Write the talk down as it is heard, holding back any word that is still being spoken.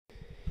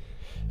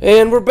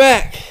And we're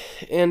back,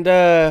 and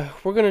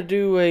we're gonna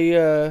do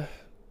a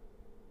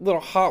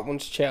little Hot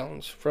Ones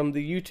challenge from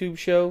the YouTube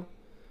show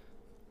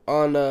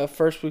on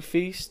First We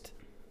Feast,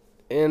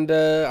 and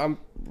I'm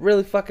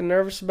really fucking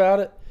nervous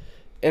about it,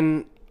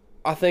 and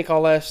I think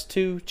I'll ask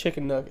 2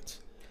 chicken nuggets.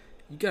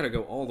 You gotta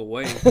go all the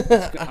way.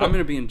 I'm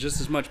gonna be in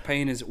just as much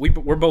pain as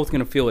we're both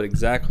gonna feel it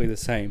exactly the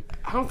same.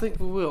 I don't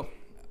think we will.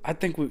 I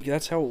think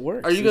that's how it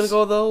works. Are you gonna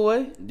go the whole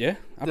way? Yeah,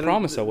 I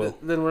promise I will.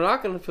 Then we're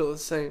not gonna feel the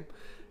same.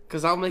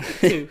 Because I'll make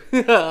it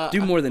 2.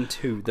 Do more than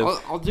 2.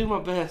 I'll do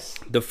my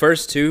best. The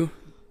first two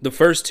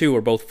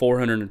are both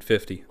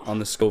 450 on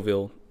the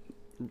Scoville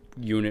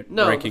unit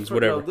rankings,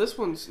 whatever. No, this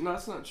one's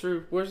that's not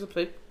true. Where's the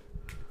paper?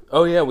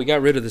 Oh yeah, we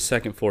got rid of the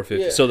second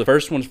 450. Yeah. So the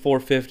first one's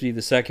 450.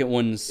 The second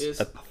one's Is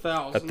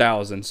 1,000.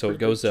 1,000. So it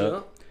goes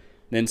up.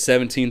 Then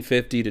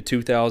 1,750 to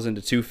 2,000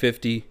 to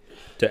 250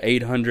 to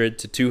 800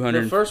 to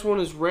 200. The first one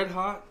is red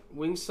hot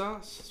wing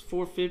sauce. It's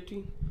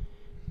 450.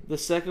 The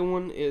second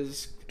one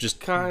is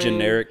just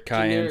generic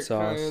cayenne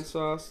sauce. Cayenne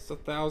sauce. It's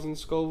 1,000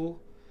 Scoville.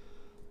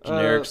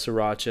 Generic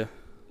sriracha.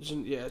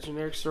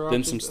 Generic sriracha.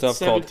 Then some stuff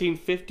called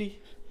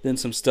 1750. Then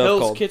some stuff Hell's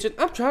called Kitchen.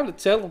 I'm trying to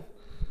tell them.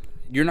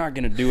 You're not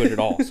gonna do it at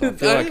all. So I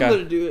feel like I'm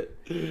gonna do it.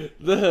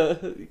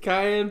 The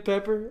cayenne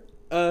pepper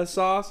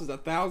sauce is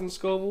 1,000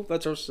 Scoville.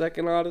 That's our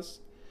second hottest.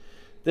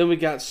 Then we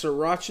got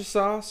sriracha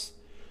sauce,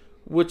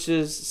 which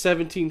is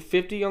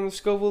 1,750 on the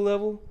Scoville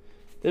level.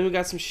 Then we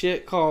got some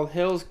shit called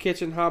Hell's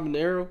Kitchen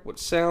habanero, which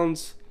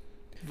sounds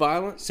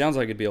violent. Sounds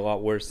like it'd be a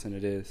lot worse than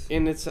it is.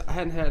 And I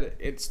hadn't had it.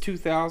 It's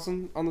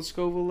 2,000 on the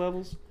Scoville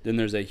levels. Then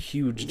there's a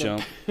huge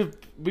jump.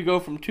 We go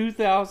from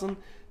 2,000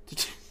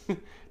 to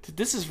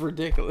this is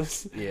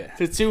ridiculous. Yeah.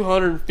 To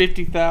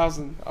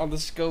 250,000 on the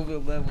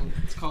Scoville level.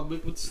 It's called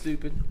Liquid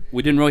Stupid.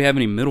 We didn't really have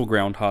any middle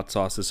ground hot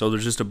sauces, so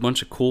there's just a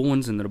bunch of cool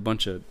ones and then a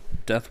bunch of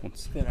death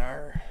ones. Then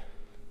our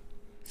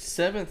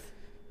 7th.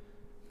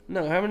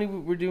 No, how many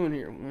we're doing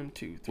here? 1,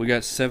 2, 3. We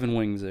got 7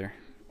 wings there,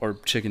 or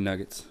chicken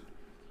nuggets.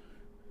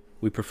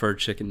 We prefer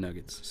chicken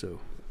nuggets,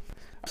 so.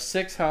 Our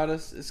 6th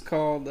hottest is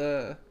called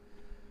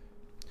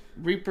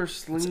Reaper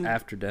Sling. It's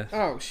After Death.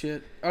 Oh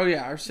shit! Oh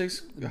yeah, our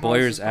 6th.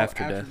 Blair's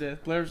After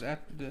Death. Blair's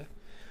After Death.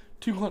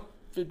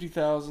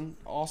 250,000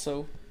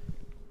 also,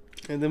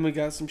 and then we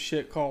got some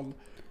shit called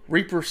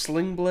Reaper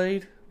Sling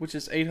Blade, which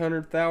is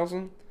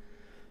 800,000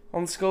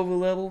 on the Scoville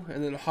level,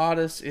 and then the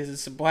hottest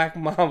is Black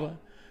Mama,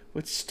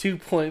 which is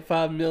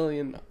 2.5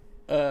 million.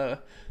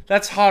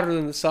 That's hotter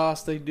than the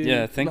sauce they do.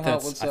 Yeah, I think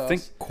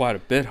quite a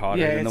bit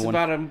hotter than the one.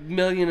 Yeah, it's about 1.5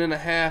 million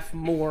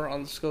more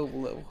on the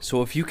Scoville level.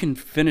 So if you can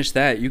finish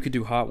that, you could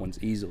do hot ones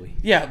easily.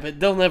 Yeah, but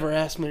they'll never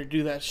ask me to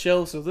do that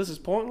show, so this is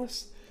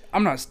pointless.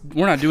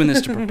 We're not doing this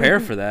to prepare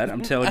for that.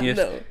 I'm telling you,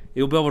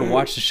 you'll be able to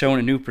watch the show in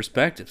a new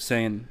perspective.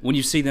 Saying when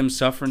you see them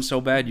suffering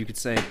so bad, you could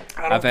say,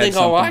 I don't think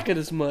I'll like it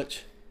as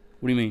much.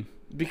 What do you mean?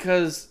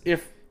 Because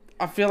if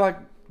I feel like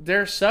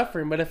they're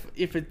suffering, but if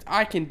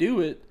I can do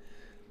it,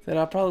 then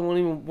I probably won't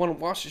even want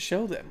to watch the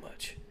show that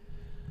much.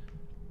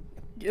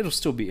 It'll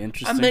still be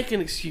interesting. I'm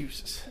making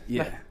excuses.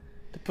 Yeah.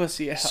 The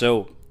pussy out.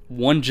 So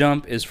one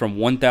jump is from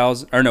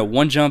 2,000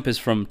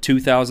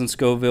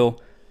 Scoville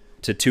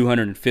to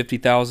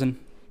 250,000.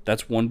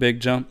 That's one big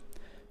jump.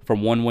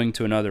 From one wing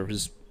to another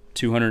is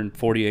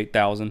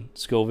 248,000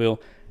 Scoville,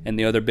 and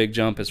the other big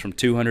jump is from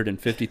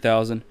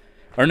 250,000.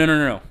 Or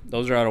no.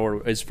 Those are out of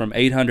order. It's from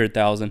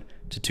 800,000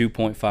 to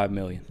 2.5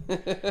 million.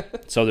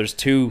 So there's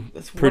 2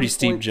 pretty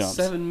steep jumps.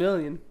 7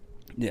 million.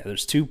 Yeah,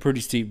 there's 2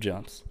 pretty steep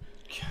jumps.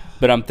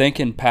 But I'm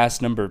thinking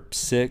past number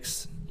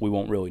 6, we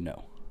won't really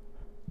know.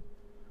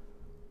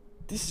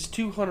 This is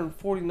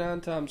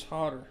 249 times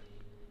hotter.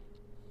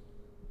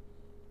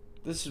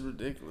 This is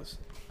ridiculous.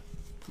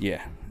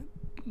 Yeah.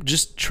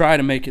 Just try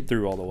to make it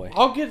through all the way.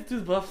 I'll get it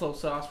through the buffalo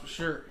sauce for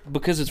sure.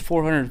 Because it's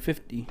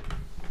 450.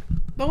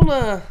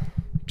 Don't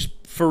Just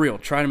for real,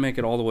 try to make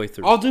it all the way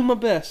through. I'll do my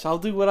best. I'll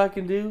do what I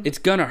can do. It's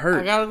gonna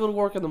hurt. I gotta go to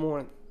work in the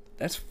morning.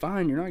 That's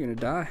fine. You're not gonna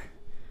die.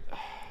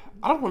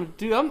 I don't want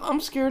to do. I'm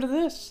scared of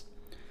this.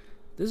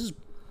 This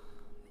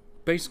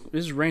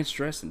is ranch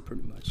dressing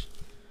pretty much.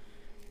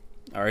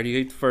 I already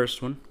ate the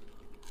first one.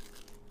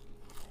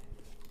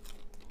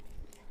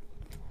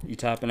 You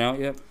topping out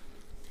yet?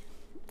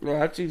 Yeah,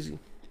 that's easy.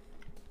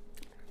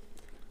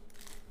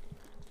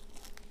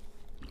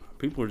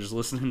 People are just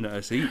listening to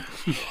us eat.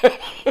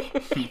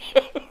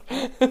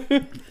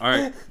 All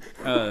right.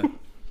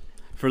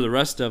 For the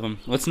rest of them,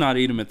 let's not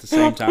eat them at the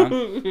same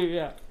time.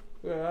 Yeah,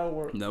 that'll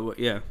work. No,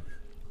 yeah.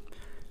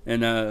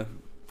 And we're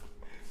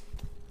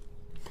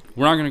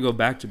not going to go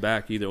back to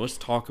back either. Let's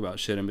talk about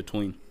shit in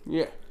between.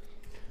 Yeah.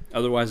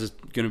 Otherwise, it's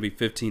going to be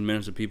 15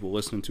 minutes of people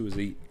listening to us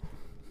eat.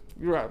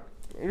 You're right.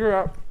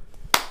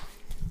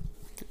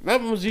 That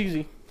one was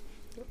easy.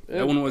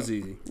 That one was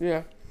easy.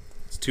 Yeah.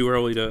 It's too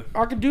early to...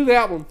 I could do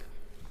that one.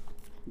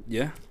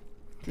 Yeah.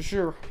 For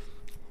sure.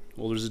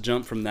 Well, there's a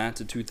jump from that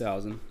to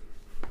 2,000.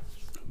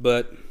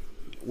 But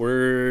what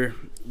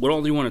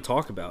all do you want to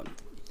talk about?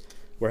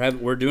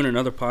 We're doing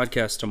another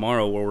podcast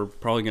tomorrow where we're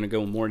probably going to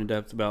go more in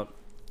depth about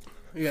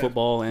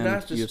football and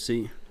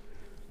UFC.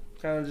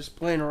 kind of just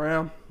playing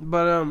around.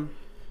 But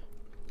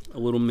A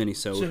little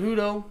mini-sode.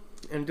 Cejudo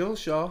and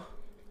Dillashaw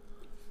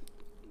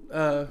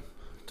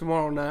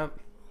tomorrow night.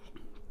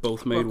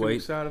 Both made weight.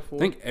 Excited for. I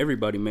think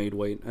everybody made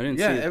weight. I didn't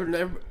see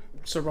it.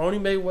 Cerrone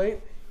made weight.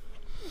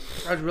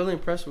 I was really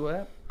impressed with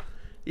that.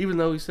 Even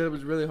though he said it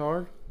was really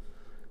hard.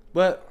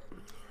 But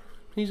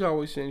he's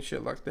always saying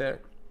shit like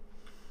that.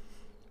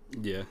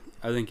 Yeah,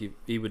 I think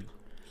he would.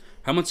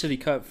 How much did he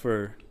cut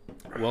for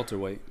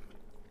welterweight?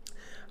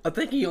 I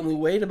think he only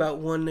weighed about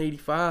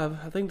 185.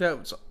 I think that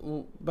was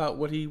about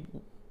what he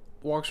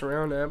walks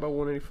around at, about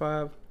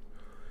 185.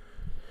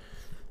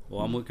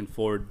 Well, I'm looking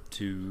forward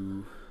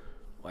to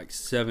like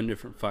 7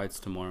 different fights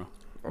tomorrow.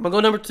 I'm going to go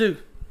number 2.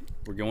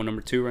 We're going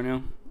number 2 right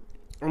now?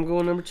 I'm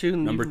going number 2.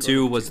 Number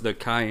 2 was the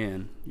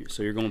cayenne.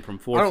 So you're going from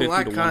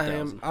 450 to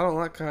 1,000. I don't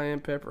like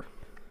cayenne pepper.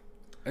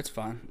 That's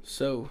fine.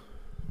 So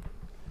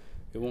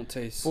it won't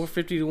taste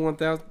 450 to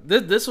 1,000.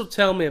 This will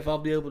tell me if I'll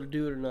be able to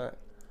do it or not.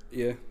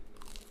 Yeah.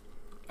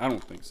 I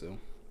don't think so.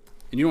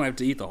 And you don't have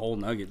to eat the whole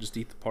nugget. Just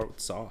eat the part with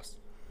sauce.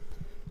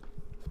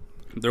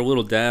 There are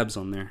little dabs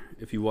on there.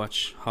 If you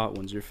watch Hot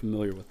Ones, you're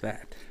familiar with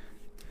that.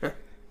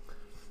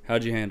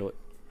 How'd you handle it?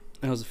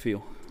 How's it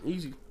feel?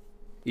 Easy.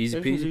 Easy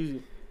peasy?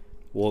 Easy.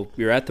 Well,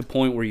 you're at the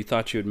point where you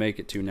thought you would make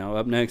it to. Now,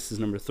 up next is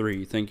number 3.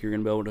 You think you're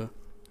going to be able to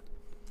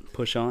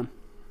push on?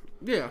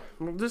 Yeah.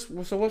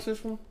 So what's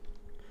this one?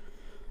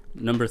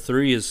 Number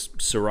 3 is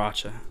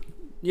sriracha.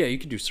 Yeah, you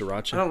could do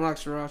sriracha. I don't like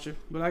sriracha,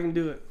 but I can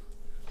do it.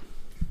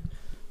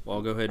 Well,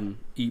 I'll go ahead and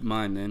eat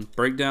mine then.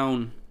 Break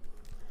down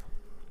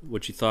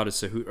what you thought of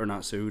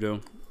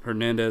Cejudo,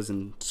 Hernandez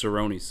and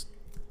Cerrone's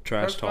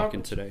trash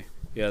talking today.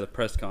 Yeah, the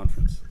press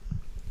conference.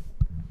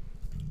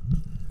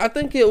 I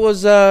think it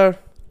was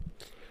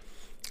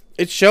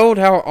it showed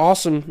how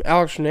awesome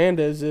Alex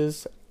Hernandez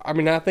is. I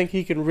mean, I think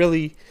he can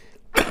really.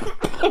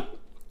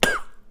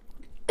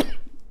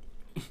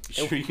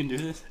 Sure you can do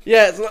this?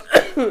 Yeah, it's not.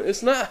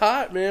 It's not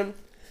hot, man.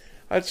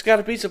 I just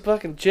got a piece of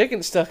fucking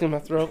chicken stuck in my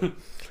throat.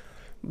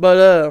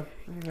 But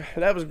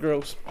that was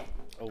gross.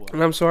 Oh well.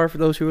 And I'm sorry for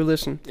those who were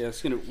listening. Yeah,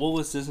 we'll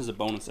list this as a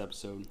bonus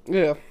episode.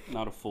 Yeah.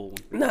 Not a full one.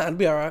 Nah, it'll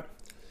be alright.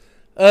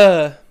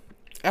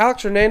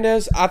 Alex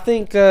Hernandez, I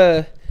think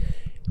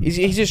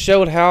he just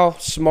showed how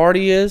smart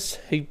he is.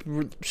 He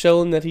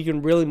showing that he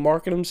can really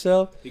market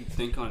himself. He can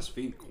think on his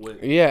feet quick.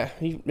 Yeah,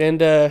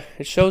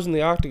 it shows in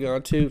the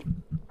octagon too.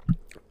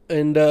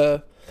 And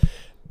I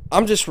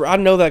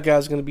know that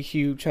guy's going to be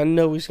huge. I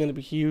know he's going to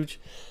be huge.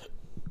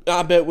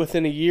 I bet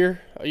within a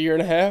year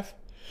and a half,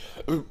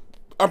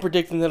 I'm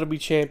predicting that'll be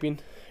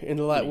champion in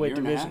the lightweight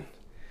division.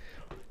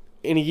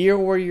 In a year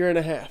or a year and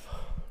a half.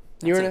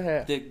 Year and a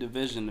half. Thick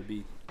division to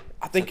be.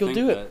 I think he'll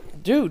do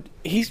it. Dude,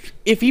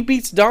 if he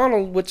beats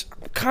Donald, which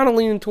I'm kind of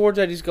leaning towards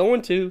that he's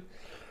going to,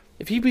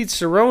 if he beats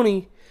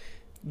Cerrone,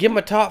 give him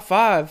a top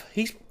 5.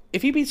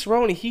 If he beats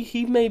Cerrone,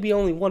 he may be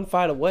only one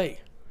fight away.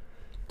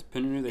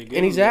 Depending who they get.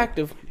 And he's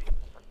active.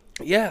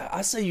 Yeah,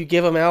 I say you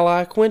give him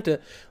Ally Quinta.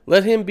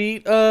 Let him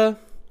beat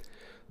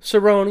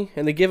Cerrone,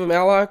 and they give him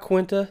Ally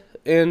Quinta,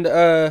 and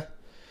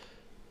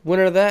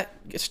winner of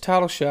that gets a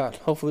title shot,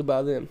 hopefully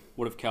by them.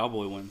 What if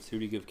Cowboy wins? Who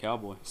do you give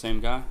Cowboy?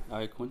 Same guy,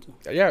 Quinta?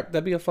 Yeah,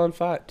 that'd be a fun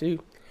fight,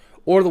 too.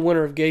 Or the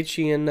winner of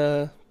Gaethje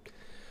and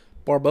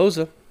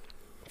Barboza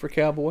for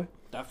Cowboy.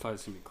 That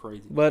fight's going to be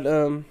crazy.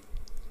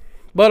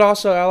 But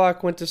also Ally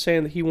Quinta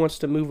saying that he wants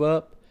to move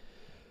up.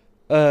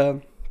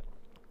 Ally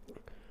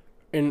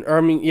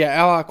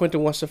Quinta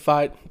wants to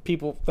fight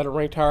people that are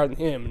ranked higher than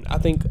him. I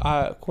think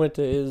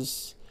Quinta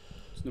is...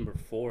 It's number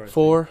 4.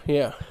 4,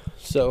 yeah.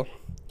 So...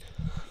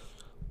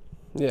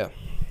 Yeah.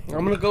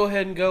 I'm going to go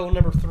ahead and go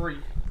number 3.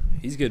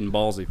 He's getting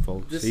ballsy,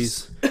 folks. This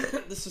is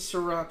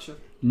sriracha.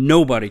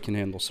 Nobody can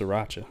handle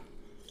sriracha.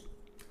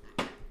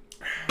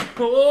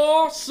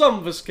 Oh, some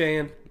of us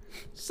can.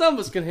 Some of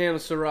us can handle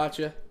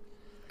sriracha.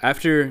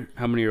 After,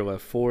 how many are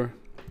left? 4?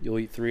 You'll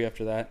eat 3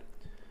 after that.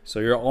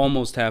 So you're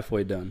almost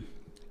halfway done.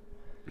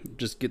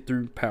 Just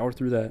power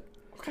through that.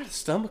 I've got a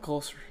stomach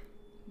ulcer.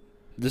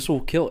 This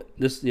will kill it.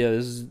 This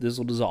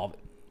will dissolve it.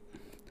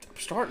 I'm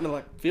starting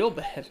to feel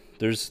bad.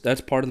 That's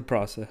part of the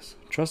process.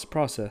 Trust the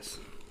process.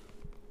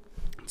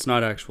 It's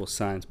not actual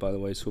science, by the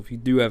way. So if you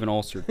do have an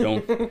ulcer,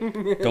 don't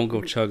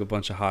go chug a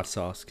bunch of hot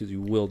sauce because you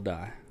will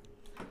die.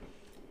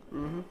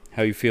 Mm-hmm.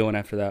 How you feeling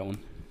after that one?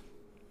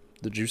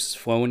 The juice is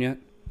flowing yet?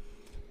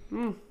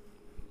 I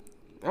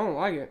don't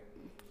like it.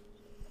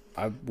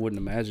 I wouldn't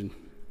imagine.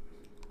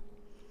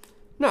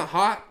 Not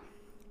hot.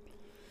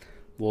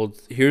 Well,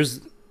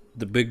 here's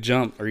the big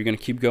jump. Are you going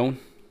to keep going?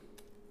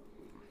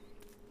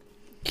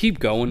 Keep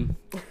going.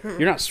 You're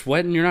not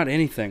sweating. You're not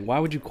anything. Why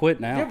would you quit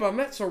now? Yeah, but I'm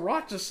at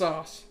sriracha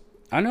sauce.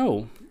 I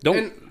know.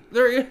 Don't.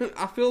 And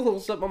I feel a little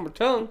something on my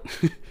tongue.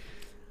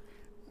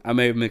 I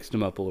may have mixed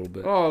them up a little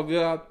bit. Oh,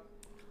 God.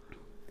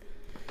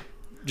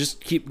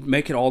 Just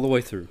make it all the way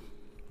through.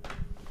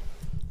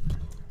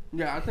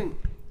 Yeah, I think...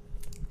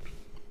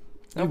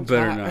 You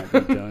better not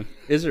be done.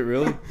 Is it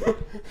really?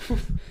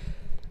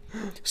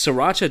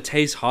 Sriracha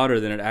tastes hotter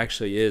than it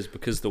actually is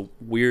because I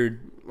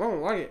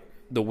don't like it.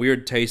 The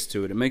weird taste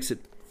to it. It makes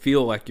it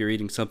feel like you're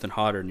eating something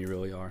hotter than you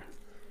really are.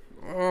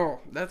 Oh,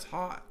 that's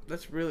hot.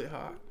 That's really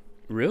hot.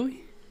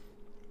 Really?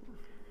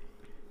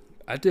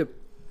 I dip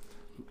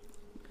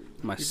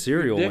my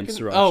cereal in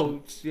sriracha.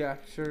 Oh, yeah,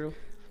 cereal.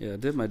 Yeah, I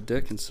dip my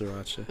dick in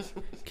sriracha.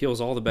 Kills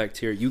all the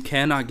bacteria. You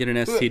cannot get an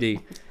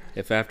STD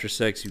if after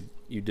sex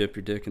you dip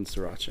your dick in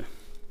sriracha.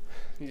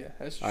 Yeah,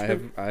 that's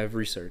true. I have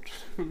researched.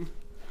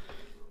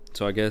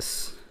 So I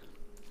guess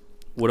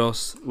what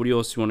else do you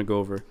want to go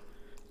over?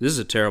 This is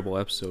a terrible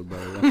episode, by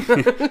the way.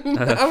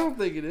 I don't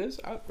think it is.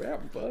 We're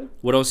having fun.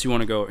 What else you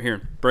want to go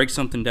here? Break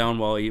something down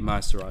while I eat my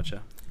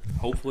sriracha.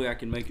 Hopefully I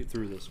can make it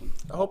through this one.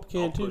 I hope you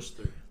can too. Push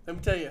through. Let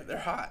me tell you, they're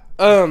hot.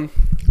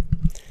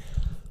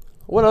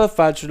 What other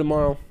fights are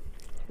tomorrow?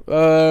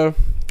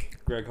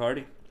 Greg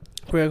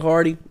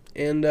Hardy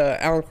and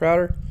Alan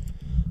Crowder.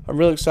 I'm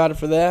really excited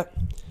for that.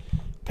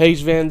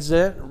 Paige Van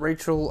Zant,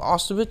 Rachel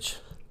Ostovich.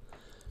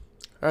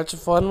 That's a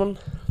fun one.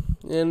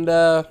 And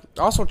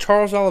also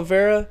Charles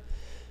Oliveira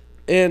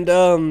and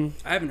I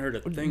haven't heard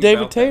a thing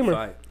David about Tamer. that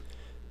fight.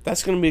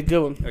 That's going to be a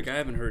good one. Like, I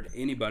haven't heard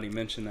anybody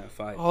mention that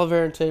fight.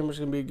 Oliveira and Tamer's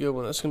going to be a good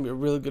one. That's going to be a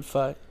really good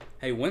fight.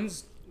 Hey,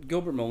 when's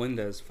Gilbert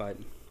Melendez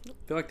fighting? I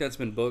feel like that's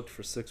been booked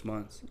for 6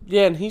 months.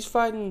 Yeah, and he's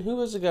fighting... Who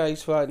was the guy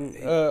he's fighting?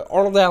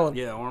 Arnold Allen.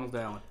 Yeah, Arnold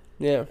Allen.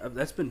 Yeah.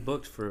 That's been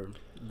booked for a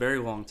very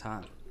long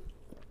time.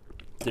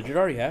 Did it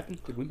already happen?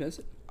 Did we miss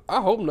it? I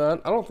hope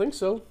not. I don't think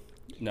so.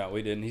 No,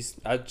 we didn't.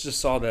 I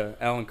just saw the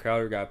Alan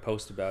Crowder guy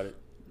post about it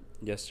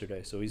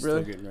yesterday, so he's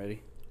Really? still getting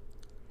ready.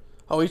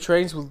 Oh, he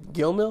trains with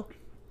Gilmill?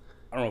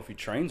 I don't know if he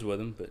trains with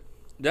him, but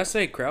did I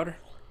say Crowder?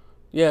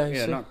 Yeah.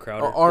 Yeah, not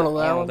Crowder. Or Arnold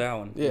Allen. Arnold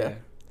Allen. Yeah.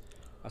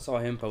 I saw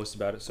him post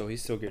about it, so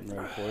he's still getting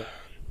ready for it.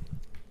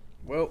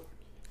 Well.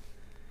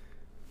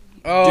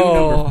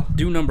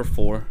 Do number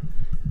 4.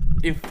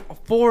 If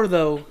 4,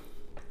 though.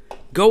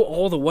 Go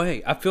all the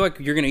way. I feel like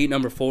you're gonna eat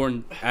number 4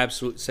 and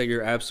say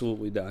you're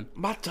absolutely done.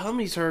 My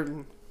tummy's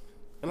hurting.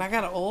 And I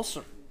got an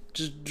ulcer.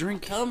 Just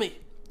drink. Tummy.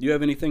 You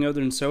have anything other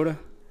than soda?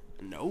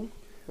 No.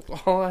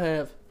 That's all I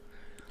have.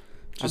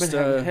 Just, I've been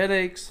having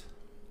headaches.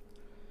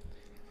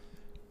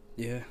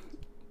 Yeah.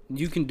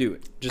 You can do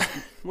it. Just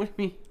What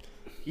do you mean?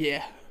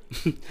 Yeah.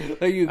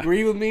 You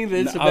agree with me that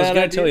it's a bad I was gonna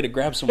idea? tell you to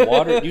grab some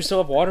water. You still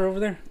have water over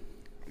there?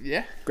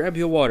 Yeah. Grab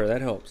your water.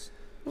 That helps.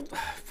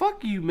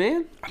 Fuck you,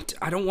 man.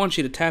 I don't want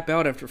you to tap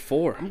out after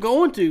 4. I'm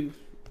going to.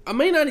 I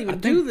may not even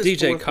do this.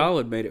 DJ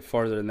Khaled made it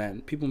farther than that,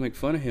 and people make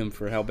fun of him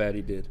for how bad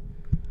he did.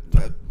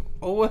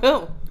 Oh,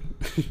 well.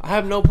 I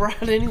have no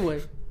pride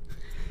anyway.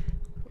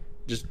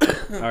 Just,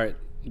 all right,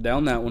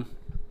 down that one.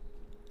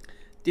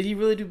 Did he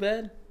really do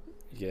bad?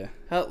 Yeah.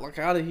 How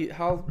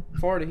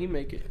far did he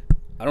make it?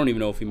 I don't even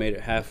know if he made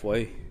it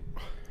halfway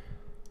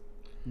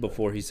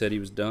before he said he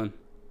was done.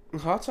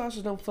 Hot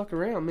sauces don't fuck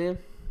around, man.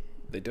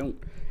 They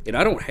don't. And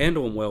I don't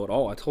handle them well at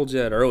all. I told you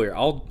that earlier.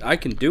 I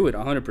can do it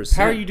 100%.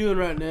 How are you doing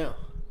right now?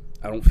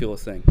 I don't feel a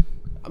thing.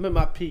 I'm at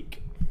my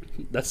peak.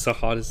 That's the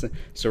hottest thing.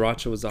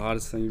 Sriracha was the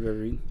hottest thing you've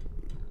ever eaten?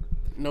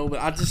 No, but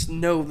I just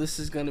know this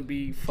is going to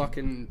be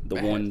fucking The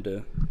bad. one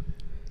to...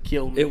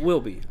 Kill me. It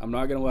will be. I'm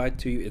not going to lie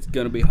to you. It's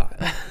going to be hot.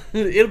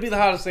 It'll be the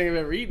hottest thing I've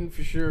ever eaten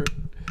for sure.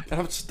 And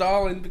I'm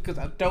stalling because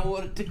I don't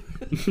want to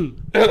do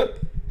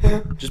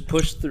it. Just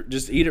push through.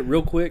 Just eat it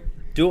real quick.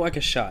 Do it like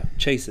a shot.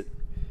 Chase it.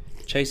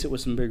 Chase it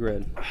with some Big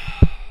Red.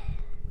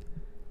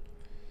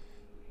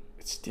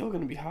 It's still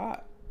going to be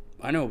hot.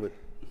 I know, but...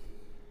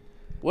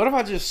 What if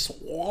I just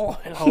swallow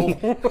it whole?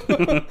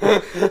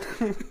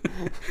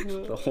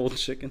 The whole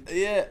chicken?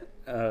 Yeah.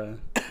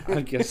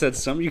 I guess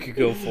that's something you could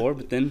go for,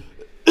 but then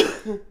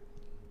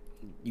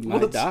you might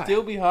Will it die.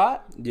 still be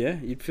hot? Yeah,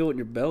 you'd feel it in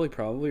your belly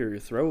probably, or your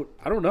throat.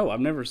 I don't know. I've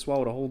never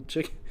swallowed a whole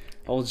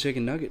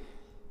chicken nugget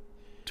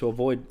to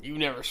avoid. You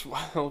never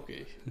swallow.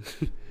 Okay.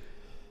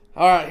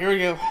 All right, here we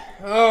go.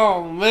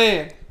 Oh,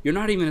 man. You're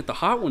not even at the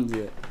hot ones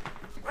yet.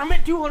 I'm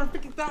at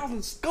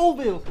 250,000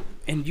 Scoville.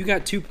 And you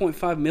got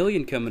 2.5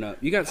 million coming up.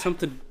 You got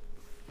something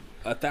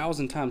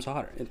 1,000 times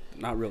hotter.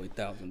 Not really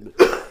 1,000,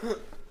 but...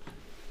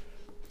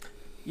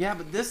 Yeah,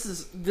 but this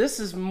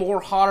is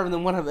more hotter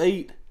than what I've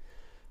ate.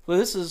 Well,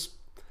 this is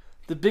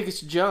the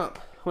biggest jump.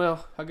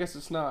 Well, I guess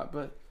it's not,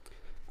 but...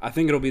 I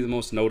think it'll be the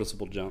most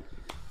noticeable jump.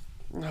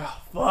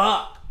 Oh,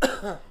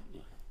 fuck.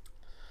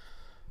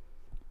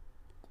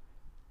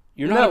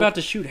 You're not about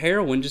to shoot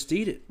heroin, just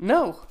eat it.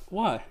 No.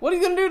 Why? What are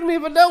you going to do to me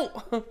if I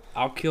don't?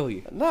 I'll kill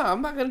you. No,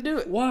 I'm not going to do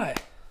it. Why?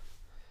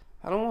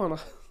 I don't want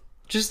to.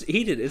 Just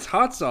eat it. It's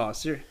hot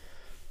sauce.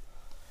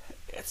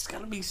 It's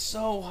going to be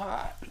so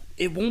hot.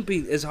 It won't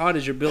be as hot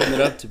as you're building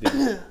it up to be.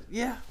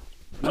 Yeah.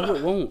 No,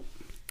 it won't.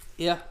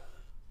 Yeah.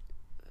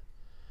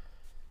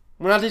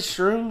 When I did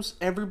shrooms,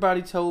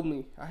 everybody told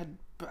me I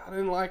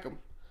didn't like them.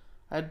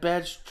 I had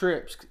bad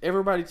trips.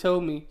 Everybody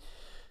told me,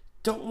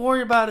 "Don't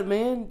worry about it,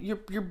 man.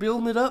 You're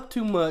building it up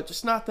too much.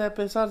 It's not that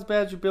bad. It's not as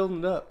bad as you're building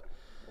it up."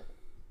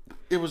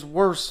 It was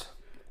worse.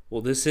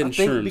 Well, this isn't I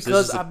think shrooms.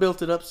 because I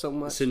built it up so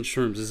much. This isn't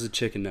shrooms. This is a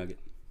chicken nugget.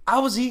 I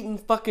was eating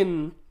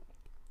fucking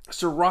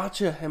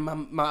sriracha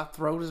and my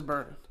throat is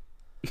burning.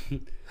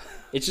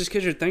 It's just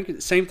because you're thinking.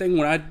 Same thing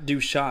when I do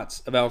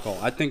shots of alcohol.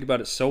 I think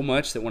about it so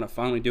much that when I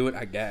finally do it,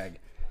 I gag.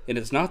 And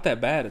it's not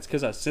that bad. It's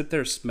because I sit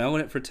there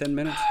smelling it for 10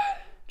 minutes.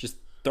 Just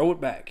throw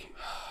it back.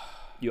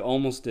 You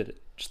almost did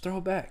it. Just throw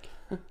it back.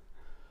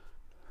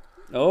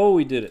 Oh,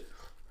 we did it.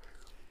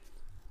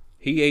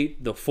 He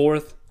ate the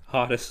 4th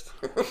hottest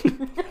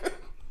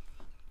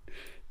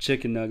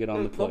chicken nugget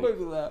on the plate.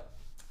 Look at that.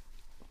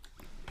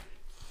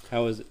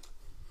 How is it?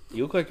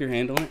 You look like you're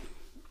handling it.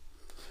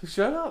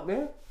 Shut up,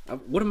 man.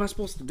 What am I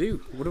supposed to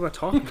do? What am I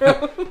talking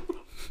about?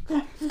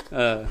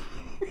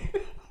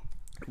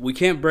 We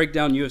can't break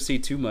down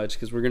UFC too much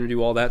because we're going to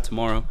do all that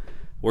tomorrow.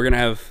 We're going to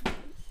have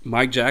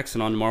Mike Jackson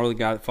on tomorrow, the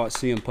guy that fought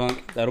CM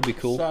Punk. That'll be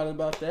cool. Excited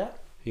about that.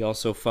 He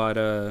also fought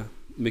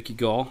Mickey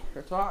Gall.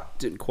 That's hot.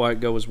 Didn't quite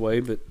go his way,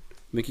 but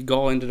Mickey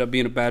Gall ended up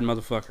being a bad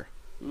motherfucker.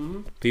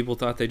 Mm-hmm. People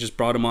thought they just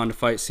brought him on to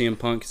fight CM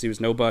Punk because he was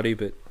nobody,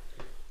 but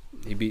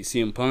he beat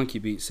CM Punk. He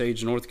beat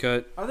Sage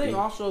Northcutt. I think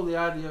also the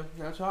idea,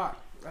 that's hot.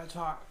 That's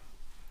hot.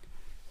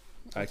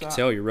 I can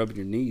tell you're rubbing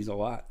your knees a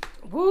lot.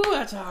 Woo,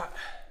 that's hot.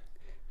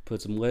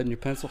 Put some lead in your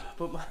pencil.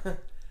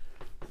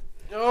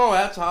 Oh,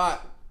 that's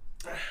hot.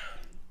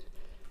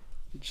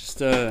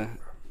 Just a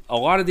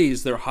lot of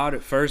these, they're hot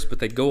at first, but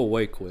they go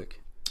away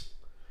quick.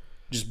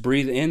 Just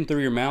breathe in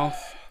through your mouth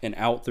and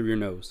out through your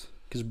nose.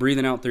 Because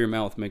breathing out through your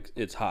mouth makes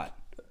it's hot.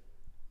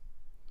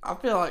 I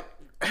feel like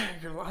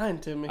you're lying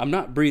to me. I'm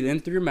not breathing in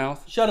through your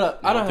mouth. Shut up.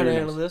 I don't know how to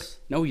handle this.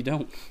 No, you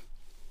don't.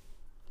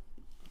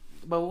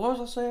 But what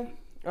was I saying?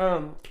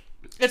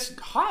 It's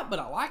hot, but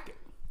I like it.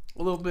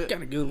 A little bit.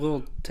 Got a good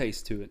little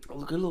taste to it. A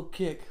good little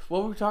kick.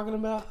 What were we talking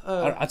about?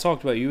 I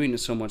talked about you eating it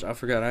so much, I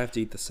forgot I have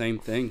to eat the same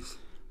things.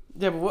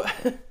 Yeah,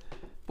 but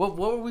what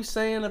were we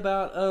saying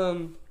about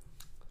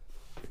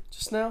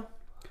just now?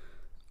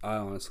 I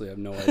honestly have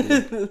no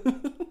idea.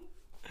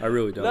 I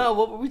really don't. No,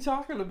 what were we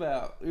talking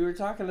about? We were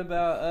talking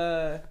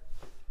about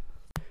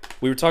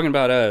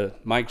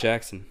Mike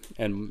Jackson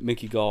and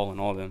Mickey Gall and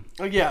all them.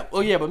 Oh yeah,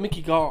 but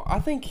Mickey Gall. I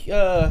think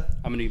I'm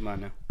gonna eat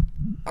mine now.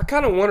 I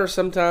kind of wonder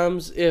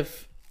sometimes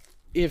if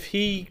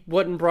he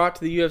wasn't brought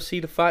to the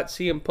UFC to fight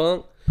CM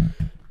Punk,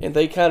 and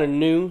they kind of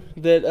knew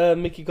that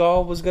Mickey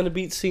Gall was going to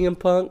beat CM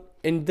Punk,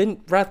 and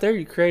then right there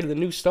you created a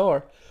new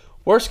star.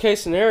 Worst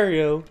case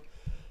scenario,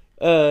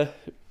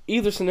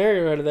 either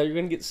scenario out of that, you're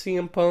going to get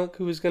CM Punk,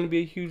 who is going to be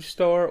a huge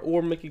star,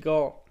 or Mickey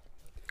Gall.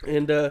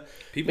 And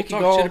people Mickey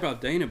talk Gall, shit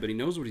about Dana, but he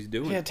knows what he's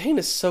doing. Yeah,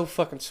 Dana's so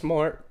fucking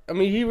smart. I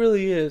mean, he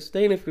really is.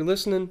 Dana, if you're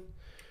listening,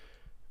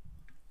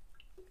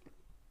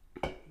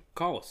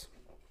 call us.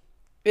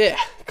 Yeah,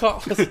 call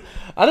us.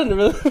 I didn't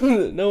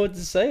really know what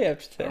to say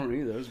after that. I don't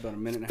either. It was about a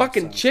minute and a half.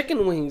 Fucking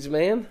chicken wings,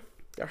 man.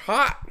 They're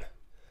hot.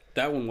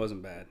 That one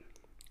wasn't bad.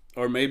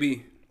 Or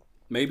maybe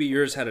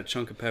yours had a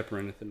chunk of pepper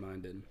in it than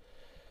mine did.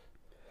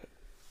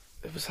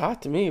 It was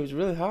hot to me. It was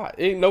really hot.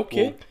 Ain't no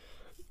kick.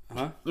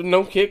 Huh?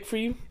 No kick for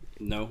you?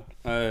 No.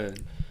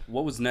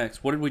 What was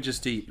next? What did we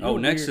just eat? You're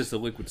next weird. is the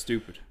liquid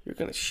stupid. You're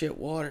gonna shit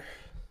water.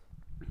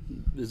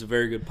 There's a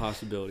very good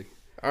possibility.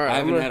 All right, I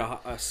haven't had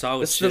a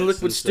solid. It's shit the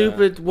liquid since,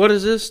 stupid. What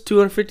is this?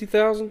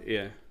 250,000?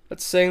 Yeah.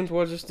 That's the same as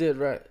what I just did,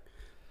 right?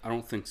 I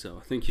don't think so.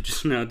 I think you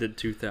just now did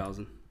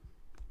 2,000.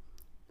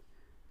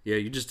 Yeah,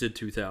 you just did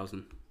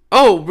 2,000.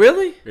 Oh,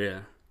 really?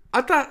 Yeah.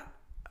 I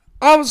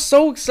was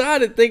so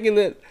excited thinking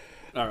that.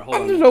 All right, hold I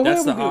on. don't know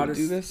That's why the we're gonna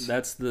hottest. do this.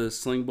 That's the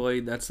sling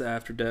blade. That's the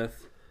after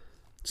death.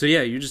 So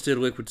yeah, you just did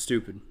liquid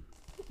stupid.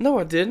 No,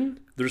 I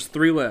didn't. There's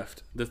 3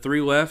 left. The 3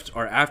 left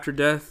are after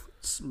death,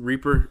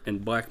 Reaper,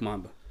 and Black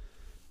Mamba.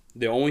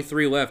 The only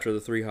 3 left are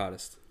the 3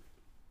 hottest.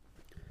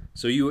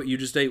 So you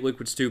just ate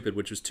liquid stupid,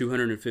 which was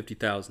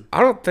 250,000. I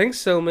don't think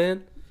so,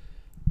 man.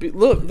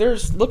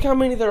 Look how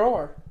many there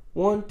are.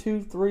 1,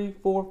 2, 3,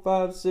 4,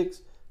 5,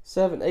 6,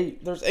 7,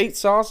 8. There's 8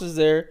 sauces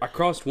there. I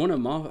crossed one of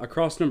them off. I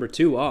crossed number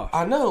 2 off.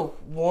 I know.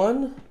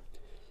 1,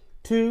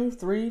 2,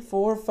 3,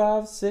 4,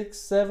 5, 6,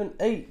 7,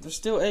 8. There's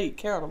still 8.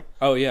 Count them.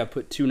 Oh yeah, I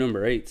put 2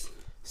 number 8s.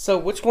 So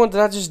which one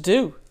did I just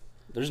do?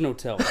 There's no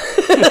telling.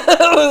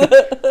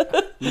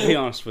 To be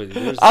honest with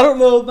you, I don't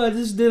know if I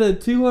just did a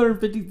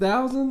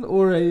 250,000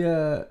 or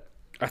a.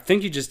 I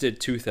think you just did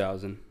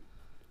 2,000.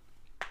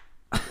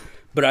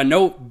 But I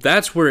know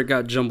that's where it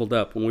got jumbled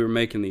up when we were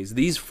making these.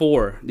 These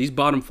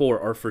bottom 4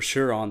 are for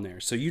sure on there.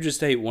 So you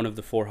just ate one of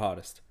the 4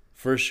 hottest.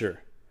 For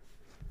sure.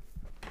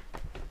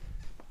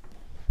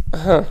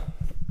 Huh.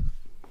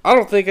 I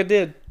don't think I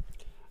did.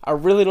 I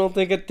really don't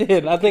think I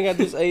did. I think I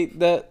just ate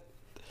that.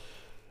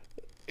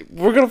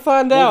 We're going to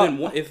find out.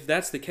 Then, if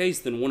that's the case,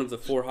 then one of the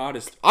 4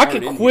 hottest. I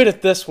could quit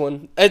at this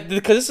one.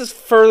 Because this is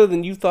further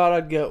than you thought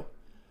I'd go.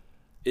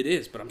 It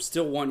is, but I'm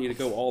still wanting you to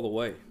go all the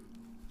way.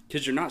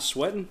 Because you're not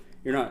sweating.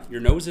 Your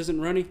nose isn't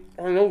runny.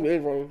 I know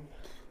it's wrong.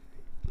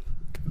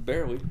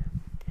 Barely.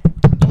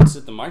 Don't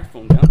sit the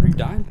microphone down. Are you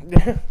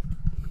dying?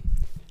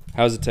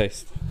 How's it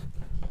taste?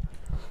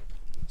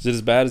 Is it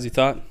as bad as you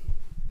thought?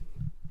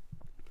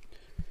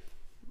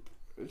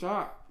 It's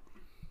hot.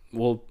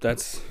 Well,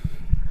 that's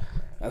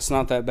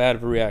not that bad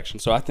of a reaction.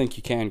 So I think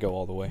you can go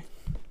all the way.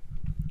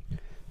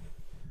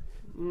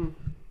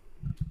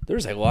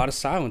 There's a lot of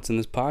silence in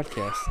this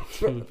podcast.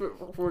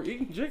 For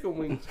eating chicken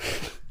wings.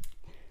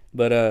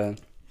 But I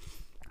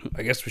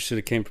guess we should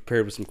have came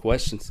prepared with some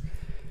questions.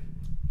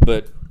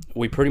 But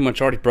we pretty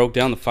much already broke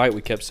down the fight.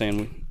 We kept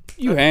saying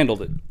you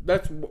handled it.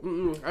 That's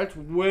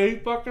way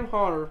fucking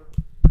hotter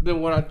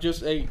than what I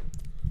just ate.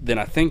 Then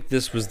I think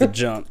this was the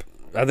jump.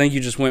 I think you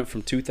just went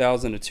from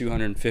 2,000 to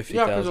 250,000.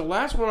 Yeah, because the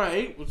last one I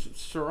ate was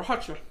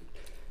sriracha.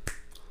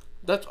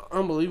 That's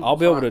unbelievable. I'll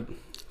be able to.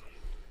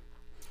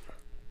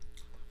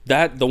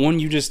 The one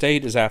you just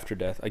ate is After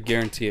Death. I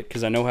guarantee it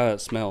because I know how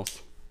that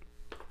smells.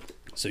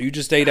 So you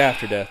just ate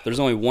After Death. There's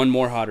only one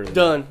more hotter than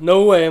Done.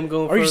 No way I'm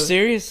going Are you further.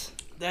 serious?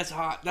 That's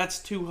hot. That's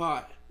too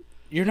hot.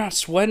 You're not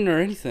sweating or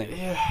anything.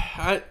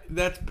 Yeah,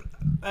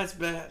 that's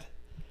bad.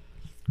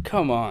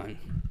 Come on.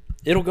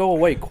 It'll go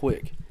away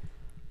quick.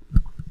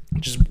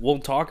 We'll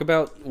talk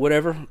about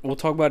whatever. We'll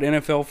talk about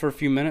NFL for a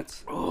few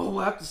minutes. Oh,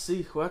 we'll have to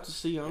see. I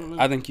don't know.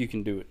 I think you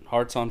can do it.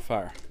 Hearts on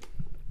Fire.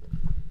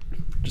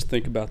 Just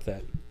think about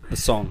that. The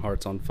song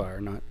Hearts on Fire,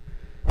 not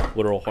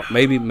literal heart.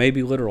 Maybe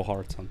literal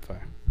Hearts on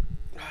Fire.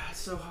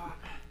 It's so hot.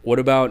 What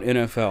about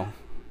NFL?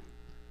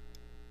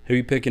 Who are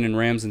you picking in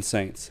Rams and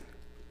Saints?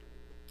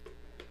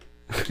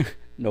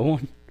 No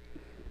one?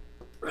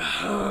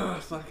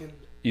 Fucking.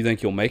 You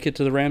think you'll make it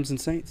to the Rams and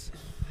Saints?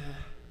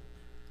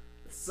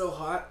 It's so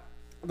hot.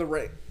 The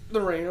Rams.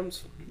 The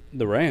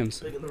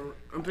Rams?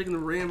 I'm picking the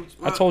Rams.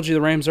 I told you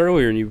the Rams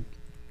earlier and you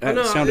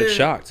sounded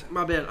shocked.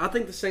 My bad. I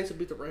think the Saints will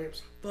beat the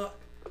Rams. Fuck.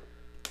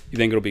 You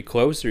think it'll be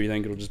close or you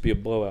think it'll just be a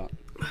blowout?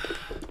 I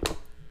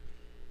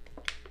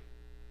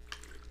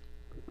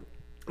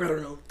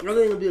don't know. I think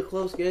it'll be a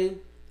close game.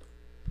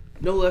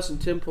 No less than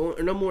 10 points,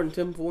 or no more than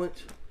 10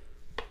 points.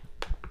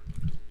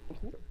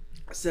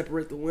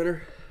 Separate the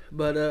winner.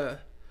 But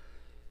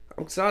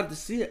I'm excited to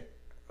see it.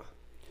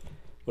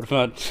 What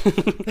about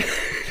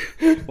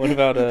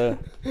that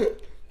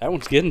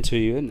one's getting to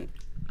you, isn't it?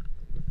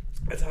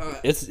 It's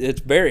hot.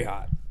 It's very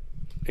hot.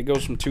 It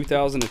goes from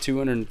 2,000 to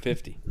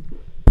 250.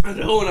 I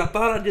know, and I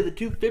thought I did the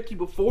 250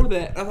 before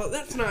that. I thought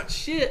that's not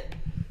shit.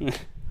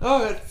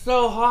 Oh, it's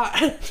so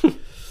hot.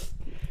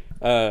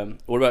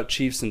 What about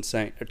Chiefs and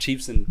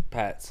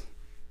Pats?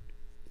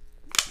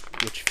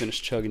 Let you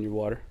finish chugging your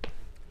water.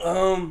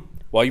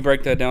 While you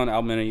break that down,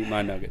 I'm gonna eat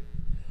my nugget.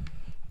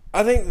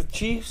 I think the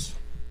Chiefs.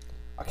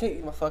 I can't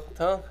get my fucking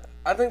tongue.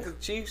 I think the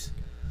Chiefs.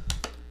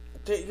 I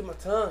can't get my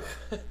tongue.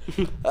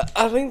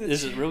 I think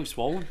Is it really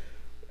swollen?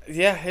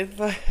 Yeah, it's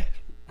like.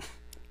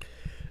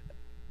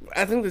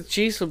 I think the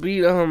Chiefs will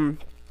beat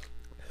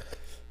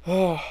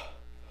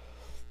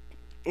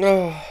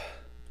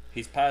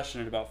He's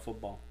passionate about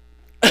football.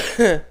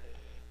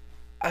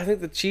 I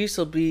think the Chiefs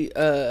will beat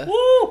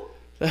Woo!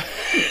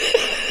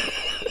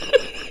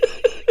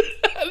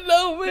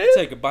 No, man.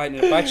 Take a bite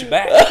and it bites you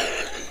back.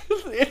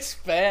 It's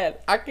bad.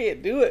 I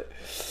can't do it.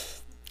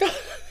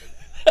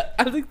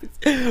 I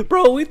think,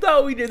 bro, we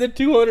thought we did the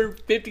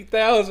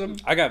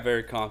 250,000. I got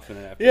very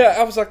confident after Yeah, that.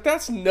 I was like,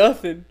 that's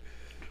nothing.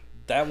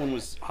 That one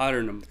was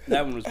hotter than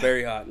that one was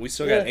very hot. We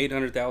still got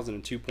 800,000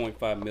 and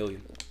 2.5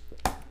 million.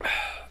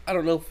 I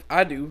don't know if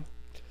I do.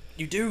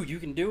 You do. You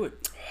can do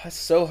it. That's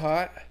so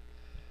hot.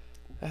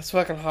 That's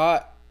fucking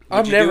hot. Would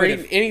I've you never do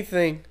it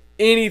eaten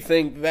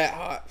anything that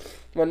hot.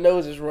 My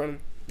nose is running.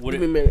 Would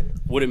Give me a minute.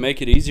 Would it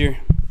make it easier?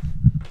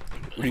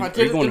 If I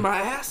took it in my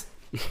ass?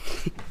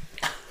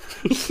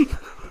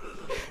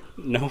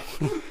 No.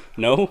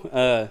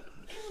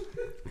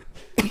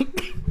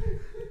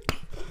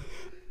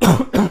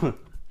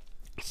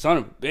 Son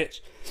of a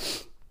bitch.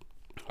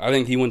 I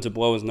think he went to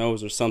blow his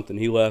nose or something.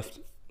 He left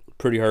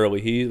pretty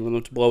early. He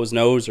went to blow his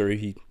nose or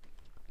he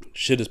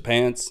shit his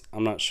pants.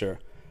 I'm not sure.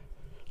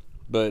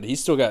 But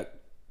he's still got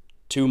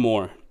 2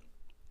 more.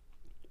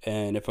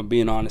 And if I'm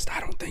being honest,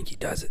 I don't think he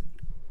does it.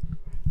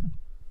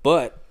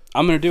 But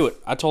I'm going to do it.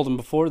 I told him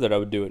before that I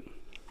would do it.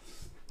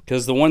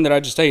 Because the one that I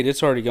just ate,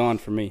 it's already gone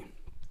for me.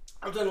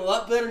 I've done a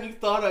lot better than you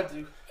thought I'd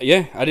do.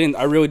 Yeah, I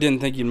really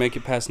didn't think you'd make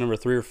it past number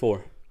 3 or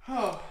 4.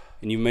 Oh,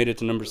 And you made it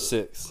to number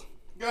 6.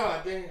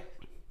 God damn.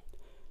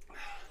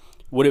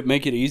 Would it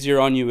make it easier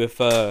on you if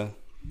the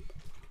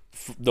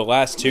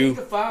last We made it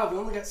 2... to 5. We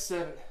only got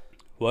 7.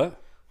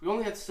 What? We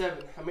only had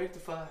 7. I made it to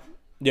 5.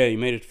 Yeah, you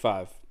made it to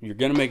 5. You're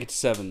going to make it to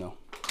 7, though.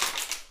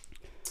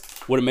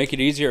 Would it make it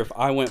easier if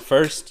I went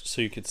first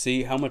so you could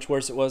see how much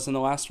worse it was than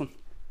the last one?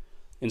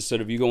 Instead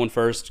of you going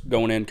first,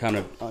 going in kind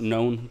of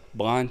unknown,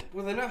 blind?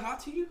 Were they not hot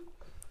to you?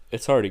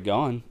 It's already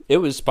gone. It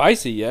was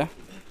spicy, yeah.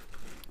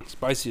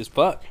 Spicy as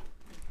fuck.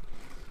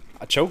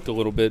 I choked a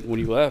little bit when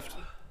you left.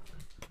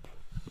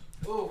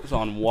 Oh, It was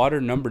on water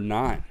number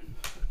 9.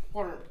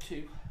 water number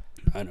 2.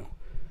 I know.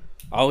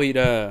 I'll eat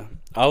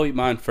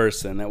mine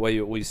first then. That way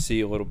you at least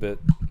see a little bit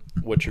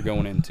what you're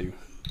going into.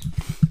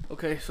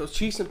 Okay, so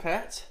Chiefs and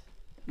Pats.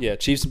 Yeah,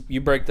 Chiefs,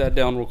 you break that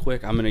down real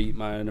quick. I'm going to eat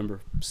my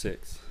number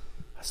 6.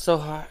 That's so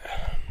hot.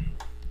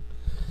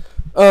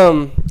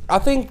 I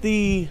think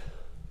I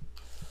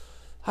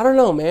don't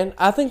know, man.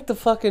 I think the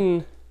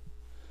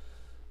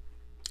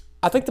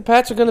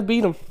Pats are going to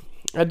beat them.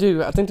 I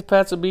do. I think the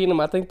Pats will beat them.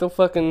 I think they'll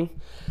fucking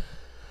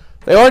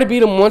They already beat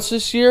them once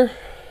this year.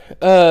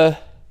 I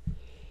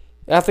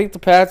think the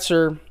Pats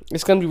are.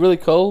 It's going to be really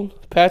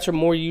cold. The Pats are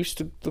more used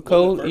to the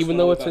cold, even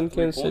though it's in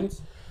Kansas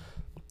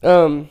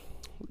City.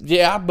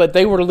 Yeah, but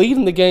they were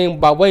leading the game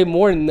by way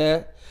more than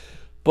that.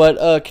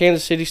 But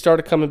Kansas City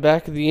started coming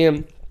back at the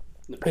end.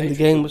 And the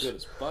game was good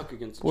as fuck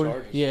against the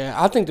Chargers. Yeah,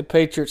 I think the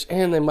Patriots,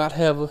 and they might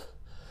have a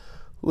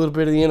little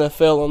bit of the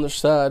NFL on their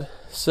side.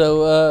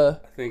 So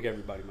I think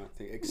everybody might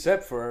think,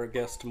 except for our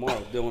guest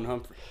tomorrow, Dylan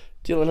Humphrey.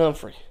 Dylan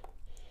Humphrey.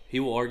 He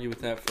will argue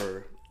with that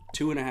for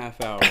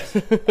 2.5 hours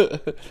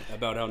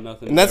about how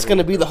nothing. And that's going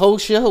to be the whole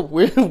show.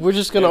 We're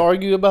just going to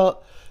argue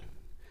about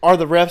are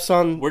the refs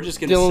on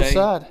Dylan's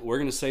side. We're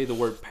going to say the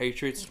word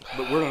Patriots,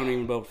 but we're not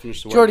even able to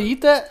finish the word. Did you already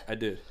eat that? I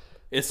did.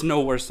 It's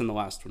no worse than the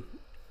last one.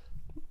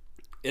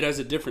 It has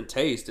a different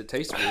taste. It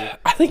tastes weird.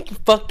 I think you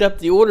fucked up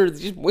the order of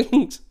these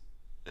wings.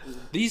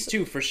 These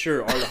two for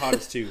sure are the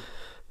hottest two.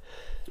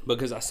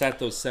 Because I sat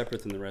those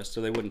separate than the rest so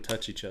they wouldn't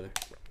touch each other.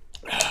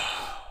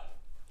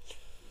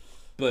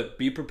 But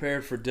be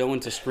prepared for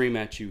Dylan to scream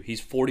at you. He's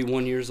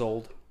 41 years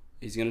old.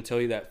 He's going to tell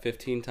you that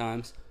 15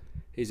 times.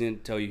 He's going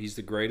to tell you he's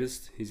the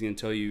greatest. He's going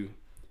to tell you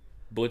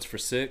blitz for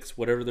 6,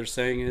 whatever they're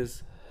saying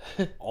is.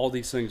 All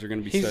these things are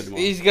going to be said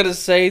tomorrow. He's going to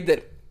say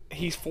that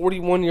he's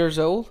 41 years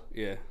old?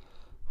 Yeah.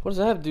 What does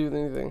that have to do with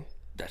anything?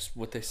 That's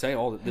what they say.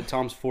 The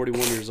Tom's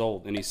 41 years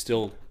old, and he's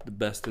still the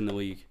best in the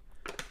league.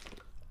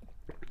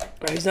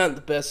 He's not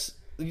the best.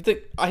 You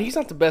think he's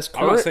not the best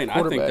current I'm not saying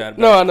I think that,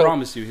 but no, I know. I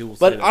promise you he will say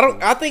but that. I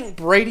don't. I think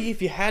Brady,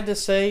 if you had to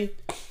say,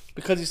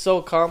 because he's so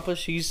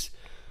accomplished, he's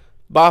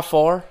by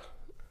far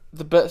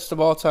the best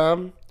of all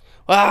time.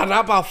 Well,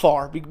 not by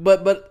far,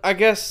 but I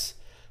guess,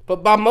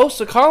 but by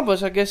most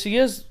accomplished, I guess he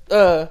is.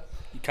 You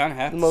kind of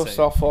have the to most say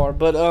so far,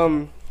 but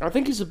I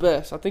think he's the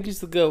best. I think he's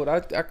the GOAT.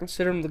 I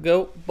consider him the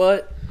GOAT,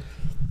 but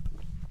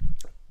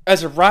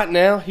as of right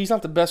now, he's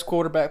not the best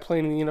quarterback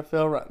playing in the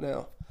NFL right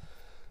now.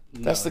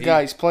 That's the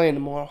guy he's playing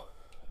tomorrow,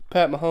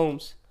 Pat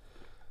Mahomes.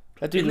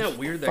 That dude Isn't that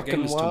weird? That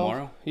game is wild.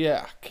 tomorrow.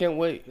 Yeah, can't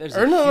wait.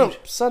 No,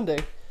 Sunday.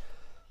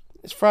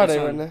 It's Friday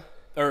right now.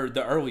 Or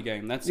the early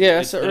game. That's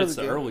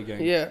the early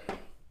game. Yeah.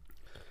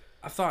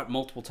 I thought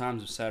multiple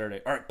times of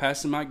Saturday. All right,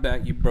 pass the mic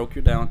back. You broke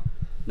your down.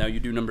 Now you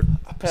do number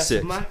 6. Pass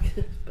the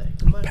mic back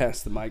to Mike.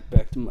 Pass the mic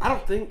back to Mike. I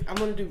don't think I'm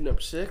gonna do number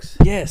 6.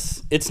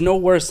 Yes, it's no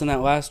worse than that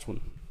last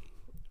one.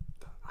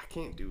 I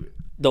can't do it.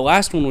 The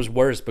last one was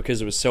worse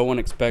because it was so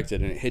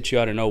unexpected and it hit you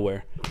out of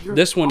nowhere.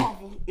 This one,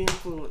 awful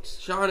influence.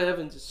 Sean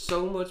Evans is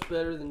so much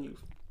better than you.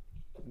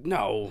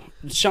 No,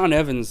 Sean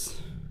Evans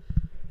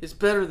is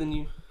better than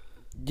you.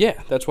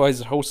 Yeah, that's why he's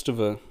the host of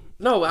a.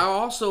 No, I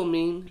also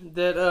mean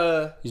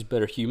that he's a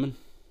better human.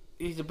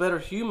 He's a better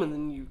human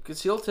than you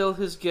because he'll tell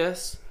his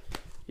guests,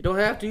 you don't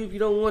have to if you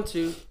don't want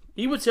to.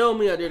 He would tell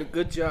me I did a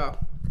good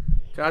job.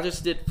 I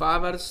just did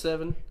 5 out of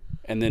 7.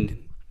 And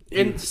then.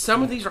 And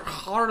some of these are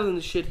harder than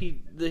the shit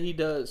that he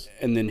does.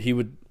 And then he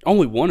would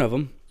only one of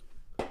them.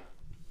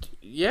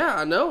 Yeah,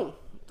 I know.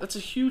 That's a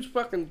huge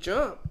fucking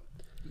jump.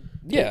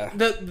 Yeah.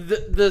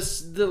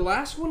 The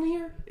last one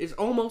here is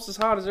almost as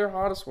hot as their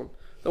hottest one.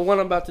 The one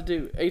I'm about to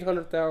do,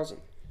 800,000.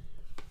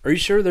 Are you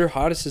sure their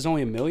hottest is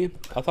only 1 million?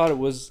 I thought it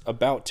was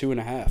about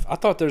 2.5. I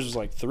thought theirs was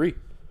like 3.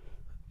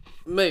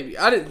 Maybe.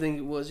 I didn't think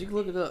it was. You can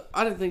look it up.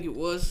 I didn't think it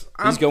was.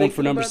 He's going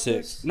for number 6.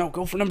 This. No,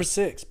 go for number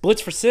 6.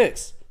 Blitz for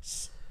 6.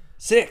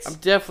 6. I'm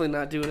definitely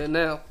not doing it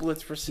now.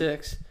 Blitz for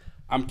 6.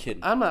 I'm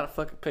kidding. I'm not a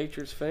fucking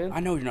Patriots fan. I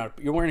know you're not.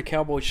 You're wearing a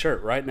Cowboy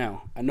shirt right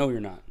now. I know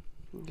you're not.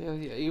 Yeah.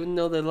 Even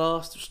though they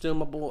lost, they're still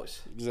my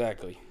boys.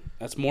 Exactly.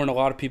 That's more than a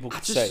lot of people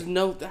could say. I just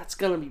know that's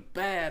going to be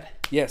bad.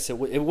 Yes, it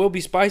will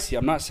be spicy.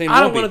 I'm not saying I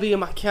don't want to be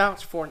on my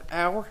couch for an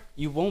hour.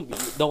 You won't be.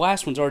 The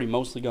last one's already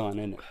mostly gone,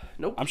 isn't it?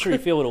 Nope. I'm sure you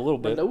feel it a little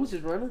bit. My nose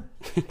is running.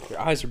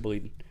 Your eyes are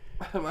bleeding.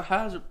 My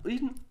eyes are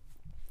bleeding.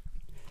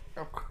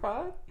 I'm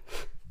crying.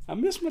 I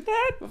miss my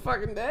dad. My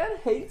fucking dad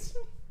hates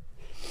me.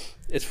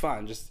 It's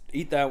fine. Just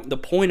eat that. The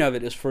point of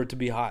it is for it to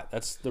be hot.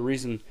 That's the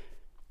reason.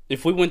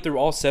 If we went through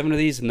all 7 of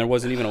these and there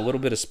wasn't even a little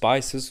bit of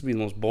spice, this would be the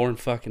most boring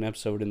fucking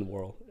episode in the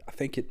world. I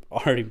think it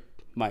already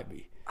might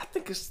be. I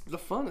think it's the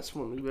funnest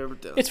one we've ever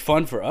done. It's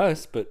fun for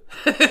us, but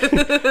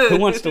who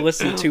wants to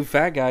listen to 2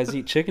 fat guys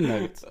eat chicken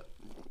nuggets?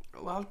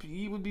 A lot of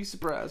people would be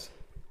surprised.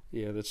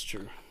 Yeah, that's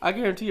true. I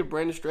guarantee you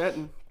Brandon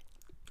Stratton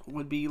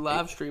would be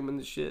live streaming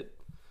the shit.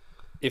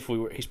 If we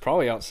were, he's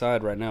probably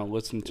outside right now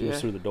listening to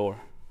us through the door.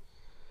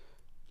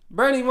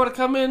 Brandon, you want to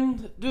come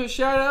in, do a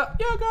shout out?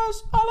 Yeah,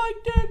 guys, I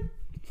liked it.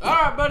 All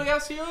right, buddy,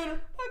 I'll see you later.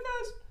 Bye,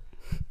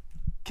 guys.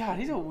 God,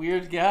 he's a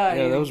weird guy.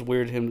 Yeah, that was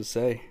weird of him to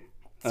say.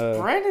 It's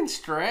Brandon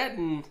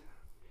Stratton.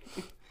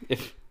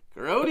 If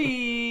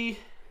Grody.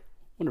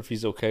 Wonder if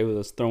he's okay with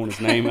us throwing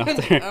his name out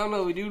there. I don't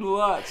know. We do it a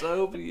lot, so I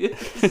hope he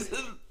is.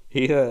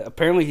 He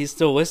apparently he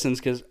still listens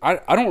because I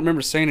don't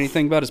remember saying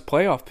anything about his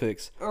playoff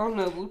picks. Oh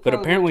no! But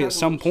apparently at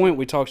some point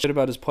we talked shit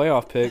about his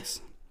playoff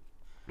picks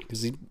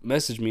because he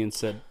messaged me and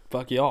said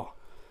 "fuck y'all."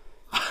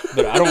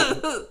 But I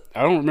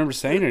don't remember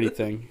saying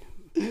anything.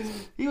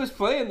 He was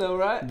playing though,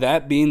 right?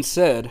 That being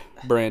said,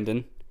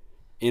 Brandon,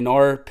 in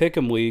our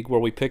pick'em league where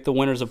we pick the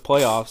winners of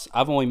playoffs,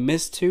 I've only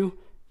missed 2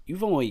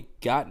 You've only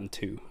gotten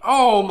 2.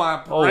 Oh,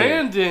 my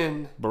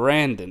Brandon.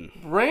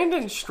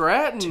 Brandon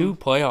Stratton. 2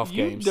 playoff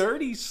games. You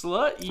dirty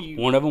slut, you.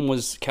 One of them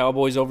was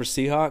Cowboys over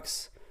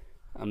Seahawks.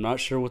 I'm not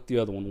sure what the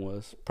other one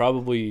was.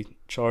 Probably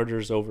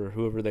Chargers over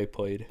whoever they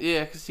played.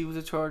 Yeah, because he was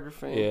a Charger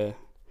fan. Yeah.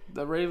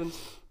 The Ravens.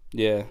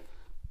 Yeah.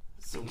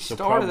 So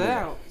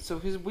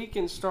his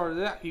weekend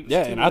started out. He was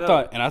and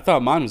I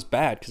thought mine was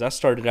bad because I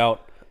started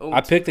out.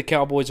 I picked the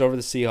Cowboys over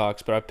the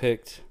Seahawks, but I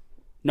picked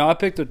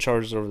the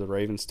Chargers over the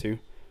Ravens too.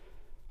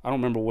 I don't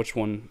remember which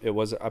one it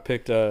was. I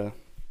picked no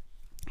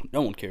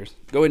one cares.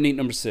 Go ahead and eat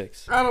number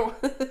 6. I don't.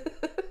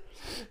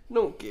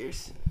 No one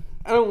cares.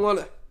 I don't want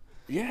to.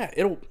 Yeah,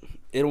 it'll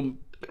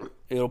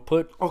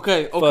put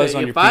okay. fuzz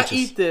on your if I peaches.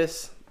 eat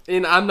this,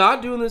 and I'm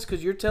not doing this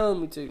because you're telling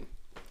me to.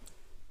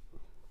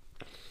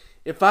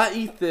 If I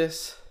eat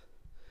this,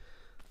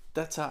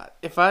 that's hot.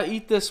 If I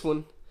eat this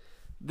one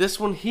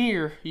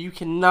here, you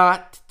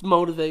cannot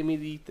motivate me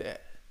to eat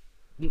that.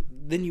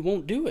 Then you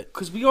won't do it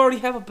because we already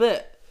have a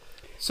bet.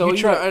 So you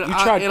tried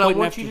and I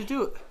want you to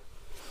do it.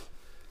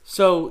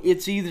 So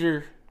it's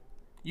either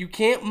you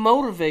can't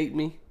motivate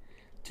me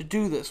to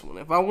do this one.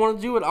 If I want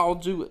to do it, I'll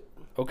do it.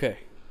 Okay.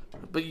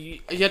 But you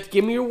have to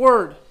give me your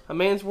word. A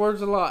man's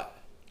word's a lot.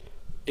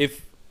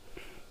 If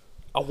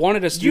I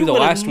wanted us to do the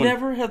last one, you would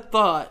never have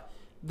thought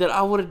that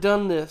I would have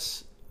done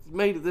this,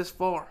 made it this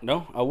far.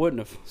 No, I wouldn't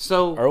have.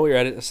 So earlier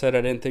I said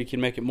I didn't think you'd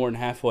make it more than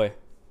halfway,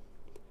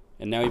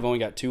 and now you've only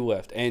got 2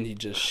 left, and you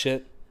just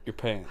shit your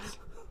pants.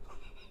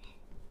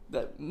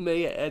 That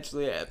may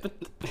actually happen.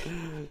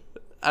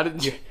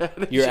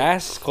 Your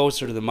ass is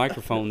closer to the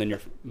microphone than your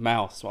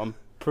mouth, so I'm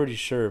pretty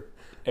sure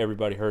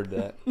everybody heard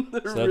that.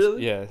 So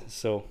really? Yeah.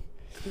 So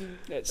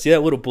see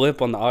that little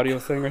blip on the audio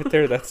thing right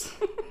there? That's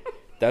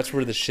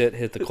where the shit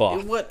hit the cloth.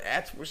 It wasn't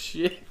actual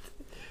shit.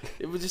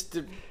 It was just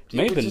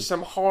Maybe just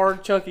some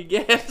hard chunky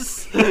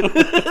gas.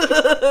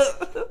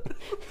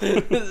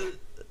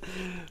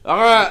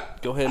 All right.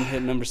 Go ahead and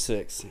hit number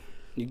 6.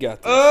 You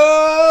got this.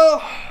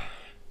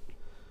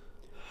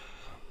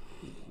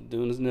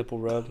 Doing his nipple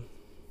rub.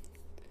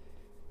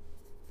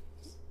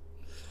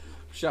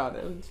 Shot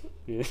Evans.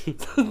 Yeah.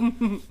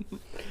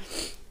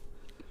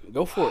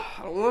 Go for it.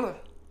 I don't wanna.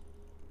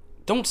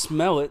 Don't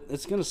smell it.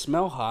 It's gonna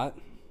smell hot.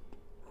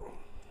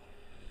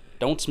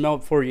 Don't smell it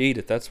before you eat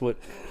it. That's what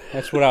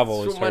I've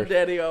always heard. My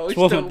daddy always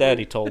That's what my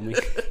daddy told me.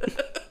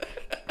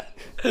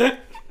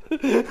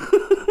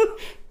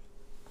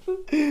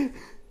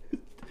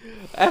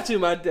 Actually,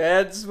 one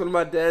of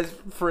my dad's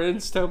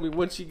friends told me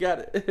once you got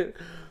it,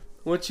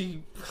 what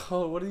did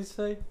he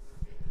say?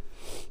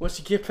 Once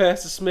you get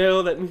past the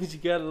smell, that means you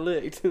got it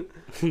licked.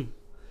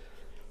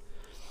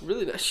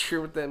 Really not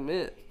sure what that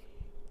meant.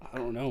 I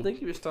don't know. I think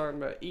he was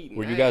talking about eating.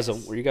 Were you guys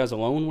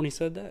alone when he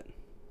said that?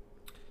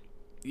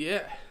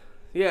 Yeah.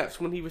 Yeah, it's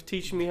when he was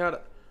teaching me how to.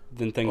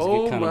 Then things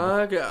get kind of. Oh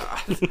my god!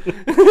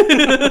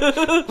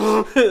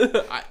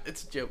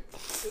 It's a joke.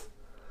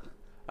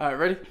 All right,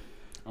 ready?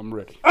 I'm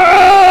ready.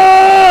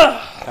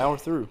 Power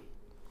through.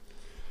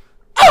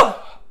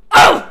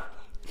 I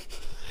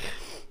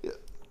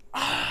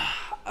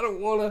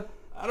don't wanna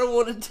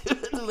do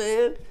it,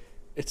 man.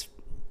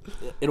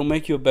 It'll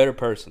make you a better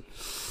person.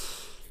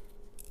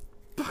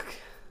 Fuck.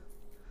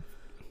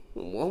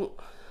 It won't.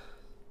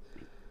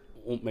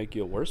 Won't make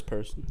you a worse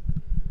person.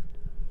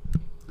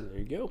 There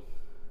you go.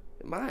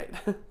 It might.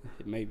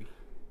 Maybe.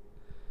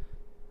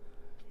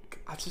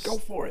 I just go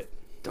for it.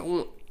 I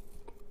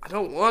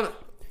don't want to.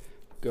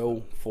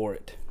 Go for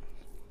it.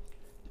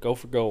 Go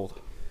for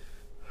gold.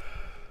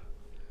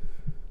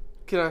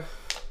 Can I?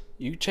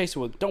 You chase it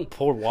with. Don't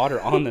pour water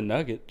on the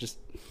nugget. Just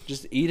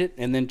eat it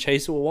and then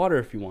chase it with water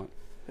if you want.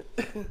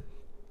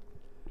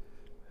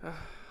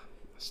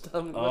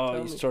 My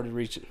you started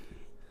reaching.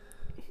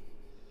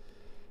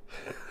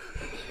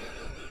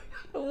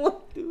 I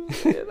want to do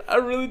it, man. I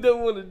really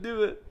don't want to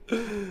do it.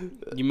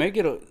 You may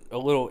get a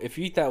little. If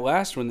you eat that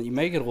last one, you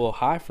may get a little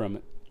high from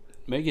it.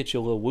 May get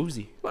you a little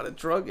woozy. I'm not a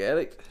drug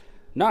addict.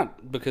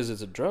 Not because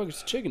it's a drug.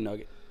 It's a chicken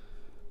nugget.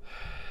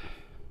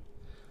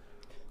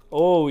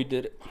 Oh, he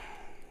did it.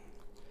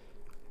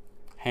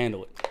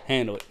 Handle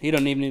it. He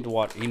doesn't even need the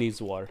water. He needs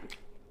the water.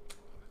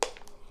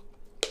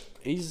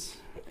 He's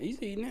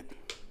eating it.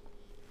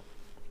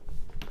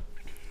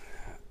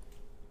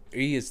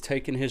 He is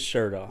taking his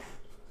shirt off.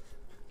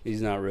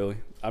 He's not really.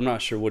 I'm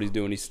not sure what he's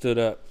doing. He stood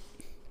up,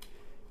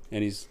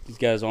 and he's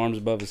got his arms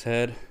above his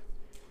head.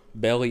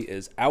 Belly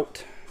is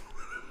out.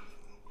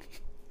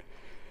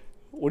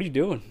 What are you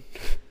doing?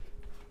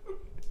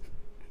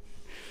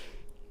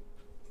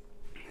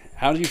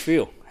 How do you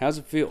feel? How's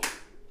it feel?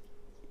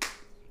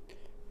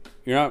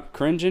 You're not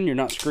cringing? You're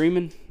not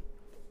screaming?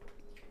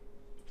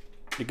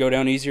 Did it go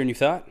down easier than you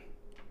thought?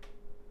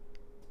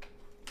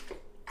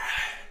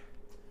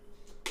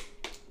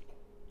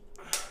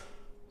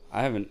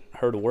 I haven't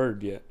heard a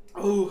word yet.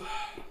 Oh,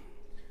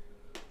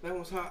 that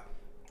was hot.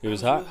 It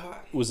was hot? Really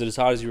hot? Was it as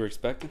hot as you were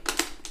expecting?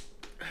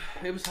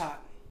 It was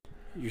hot.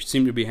 You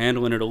seem to be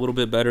handling it a little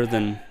bit better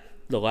than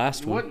the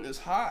last one. It wasn't as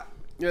hot.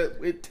 Yeah,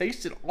 it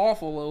tasted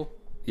awful though.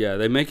 Yeah,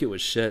 they make it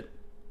with shit.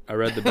 I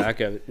read the back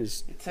of it.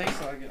 It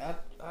tastes like it.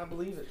 I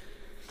believe it.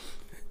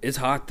 It's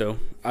hot though.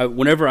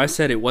 Whenever I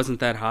said it wasn't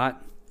that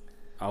hot,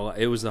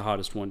 it was the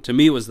hottest one. To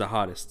me, it was the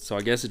hottest. So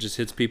I guess it just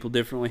hits people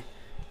differently.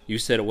 You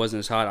said it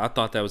wasn't as hot. I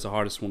thought that was the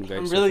hardest one.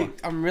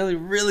 I'm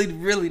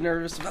really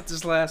nervous about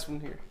this last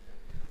one here.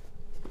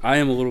 I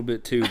am a little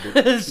bit too.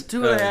 But, it's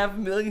 2.5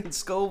 million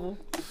Scoville.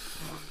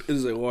 It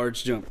is a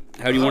large jump.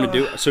 How do you want to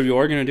do it? So you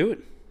are going to do it?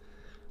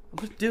 I'm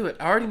going to do it.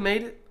 I already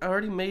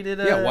made it.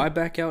 Yeah, why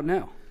back out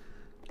now?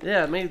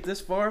 Yeah, I made it this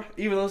far.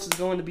 Even though this is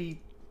going to be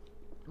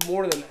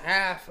more than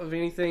half of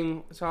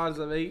anything as hot as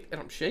I've ate,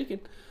 and I'm shaking.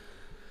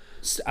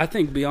 I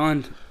think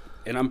beyond,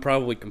 and I'm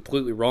probably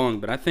completely wrong,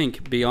 but I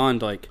think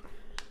beyond like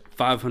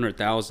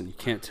 500,000, you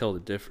can't tell the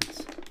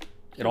difference.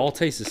 It all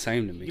tastes the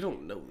same to me. You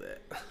don't know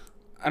that.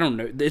 I don't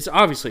know. It's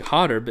obviously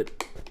hotter, but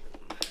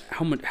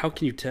how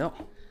can you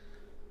tell?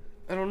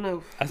 I don't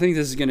know. I think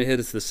this is going to hit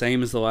us the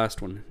same as the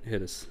last one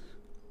hit us.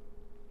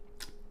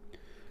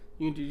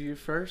 You can do yours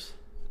first?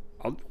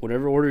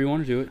 Whatever order you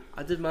want to do it.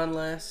 I did mine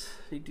last.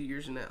 You do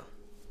yours now.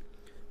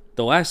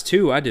 The last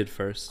two I did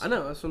first. I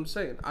know. That's what I'm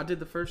saying. I did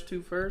the first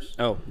two first.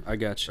 Oh, I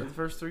got you. Or the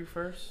first three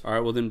first. All right,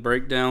 well then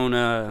break down...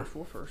 First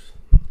four first.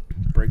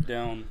 Break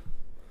down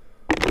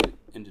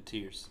into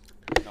tiers.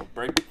 No,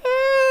 break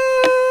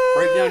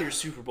down your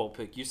Super Bowl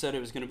pick. You said it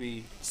was going to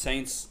be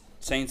Saints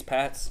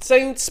Pats.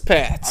 Saints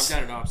Pats. I've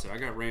got it opposite. I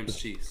got Rams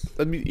Chiefs.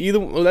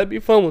 That'd be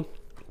a fun one.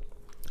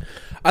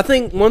 I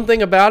think one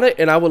thing about it,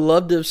 and I would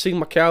love to have seen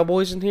my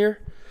Cowboys in here,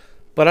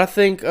 but I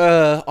think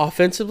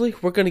offensively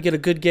we're going to get a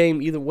good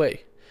game either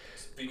way.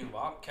 Speaking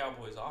of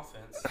Cowboys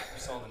offense, you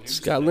saw the news.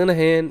 Scott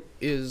Linehan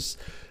is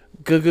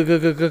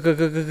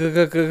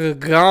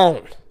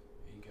gone.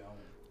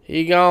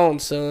 He gone,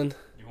 son.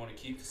 You want to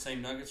keep the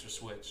same Nuggets or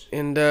switch?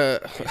 And I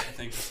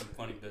think there's some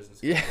funny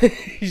business. Yeah,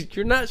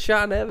 you're not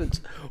Sean Evans.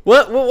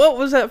 What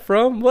was that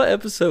from? What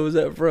episode was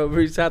that from?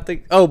 I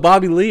think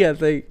Bobby Lee, I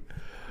think.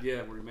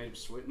 Yeah, where he made him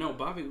switch. No,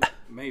 Bobby,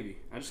 maybe.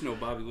 I just know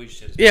Bobby Lee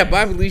shit his pants. Yeah,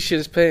 Bobby Lee shit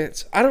his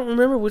pants. I don't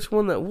remember which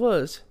one that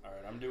was. All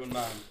right, I'm doing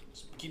mine.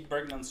 Just keep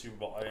breaking down the Super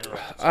Bowl. I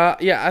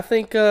interrupted. Yeah, I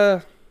think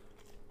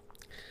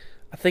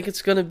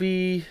it's gonna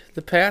be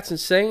the Pats and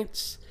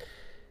Saints,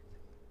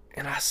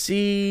 and I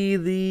see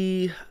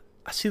the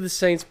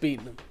Saints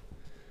beating them.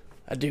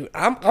 I do.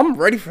 I'm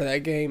ready for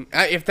that game.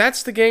 If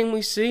that's the game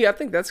we see, I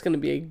think that's gonna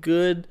be a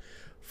good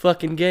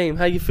fucking game.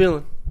 How you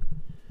feeling?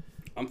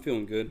 I'm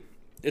feeling good.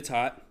 It's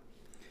hot.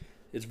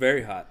 It's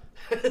very hot.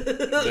 But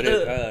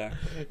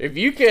if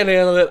you can't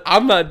handle it,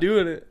 I'm not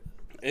doing it.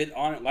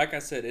 Like I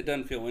said, it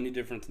doesn't feel any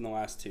different than the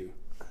last two.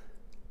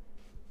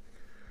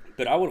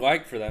 But I would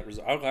like for that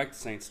result. I would like the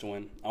Saints to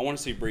win. I want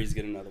to see Breeze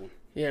get another one.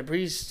 Yeah,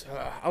 Breeze.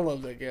 I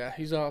love that guy.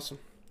 He's awesome.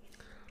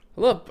 I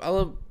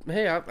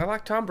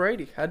like Tom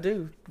Brady. I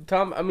do.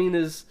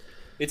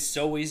 It's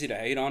so easy to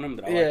hate on him,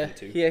 but I like him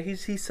too. Yeah,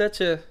 he's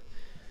such a.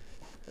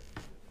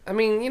 I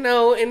mean,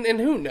 and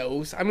who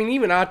knows? I mean,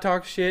 even I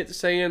talk shit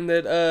saying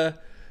that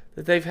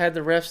they've had the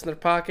refs in their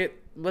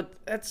pocket, but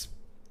that's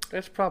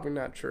probably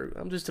not true.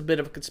 I'm just a bit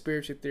of a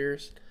conspiracy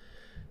theorist,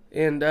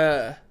 and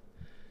that's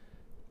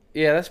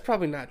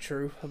probably not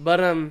true.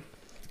 But I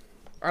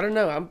don't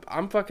know.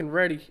 I'm fucking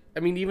ready. I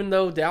mean, even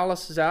though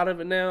Dallas is out of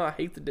it now, I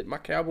hate that my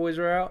Cowboys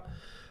are out,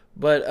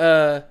 but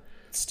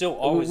it's still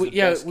always the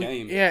best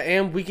game. Yeah,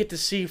 and we get to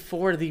see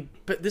four of the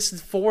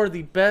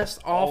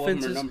best all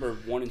offenses. Of them are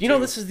number 1 and 2.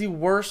 This is the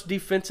worst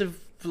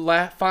defensive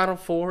Final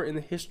Four in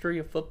the history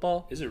of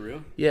football. Is it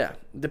real? Yeah,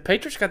 the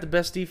Patriots got the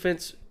best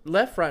defense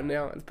left right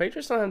now. The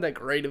Patriots don't have that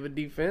great of a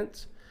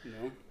defense.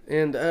 No.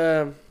 And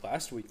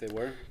last week they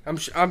were.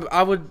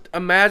 I would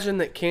imagine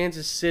that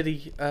Kansas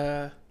City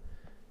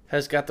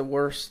has got the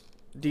worst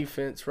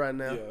defense right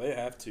now. Yeah, they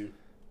have to.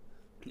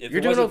 You're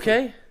doing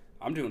okay?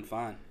 I'm doing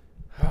fine.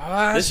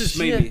 This has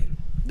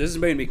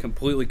made me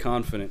completely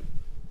confident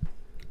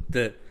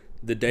that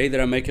the day that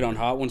I make it on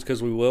Hot Ones,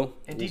 because we will.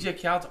 And DJ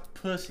Khaled's a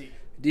pussy.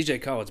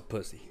 DJ Khaled's a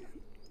pussy.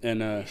 And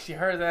you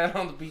heard that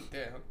on the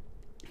beatdown.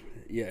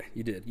 Yeah,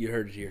 you did. You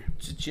heard it here.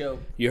 It's a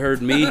joke. You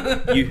heard me.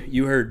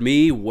 you heard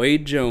me,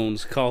 Wade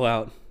Jones, call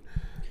out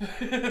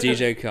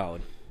DJ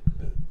Khaled.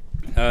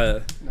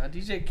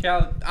 DJ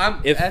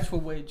Khaled. That's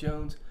what Wade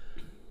Jones.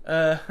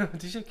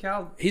 DJ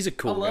Khaled. He's a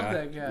cool guy. I love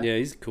that guy. Yeah,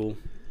 he's cool.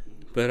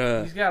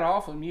 But he's got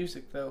awful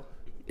music though.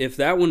 If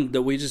that one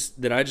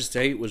that I just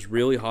ate was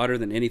really hotter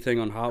than anything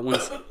on Hot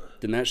Ones,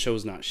 then that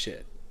show's not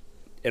shit.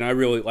 And I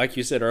really, like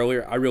you said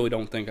earlier, I really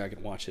don't think I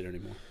can watch it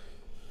anymore.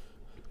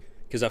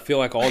 Because I feel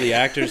like all the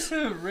actors...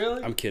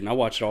 Really? I'm kidding. I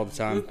watch it all the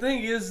time. The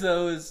thing is,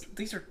 though,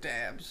 these are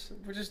dabs.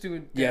 We're just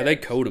doing dabs. Yeah, they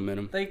coat them in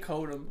them. They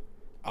coat them.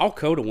 I'll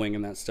coat a wing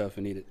in that stuff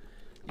and eat it.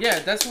 Yeah,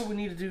 that's what we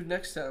need to do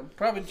next time.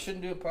 Probably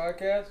shouldn't do a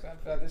podcast. I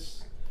thought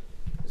this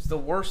is the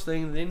worst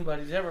thing that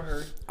anybody's ever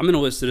heard. I'm going to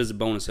list it as a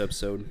bonus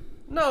episode.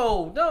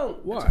 No,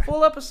 don't. Why? It's a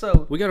full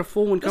episode. We got a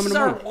full one coming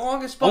tomorrow. This is our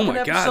longest fucking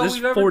episode God, this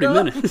we've is 40 ever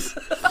done. minutes.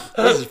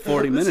 This is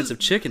 40 minutes of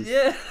chicken.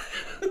 Yeah.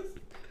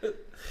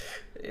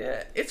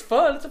 Yeah, it's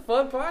fun. It's a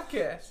fun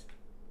podcast.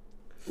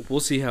 We'll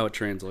see how it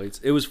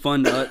translates. It was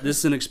fun. This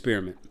is an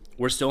experiment.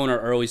 We're still in our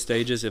early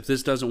stages. If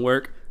this doesn't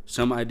work,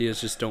 Some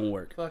ideas just don't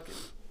work. Fuck it.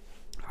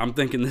 I'm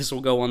thinking this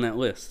will go on that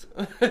list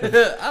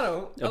I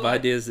don't. of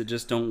ideas that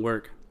just don't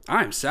work.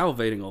 I am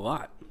salivating a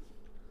lot.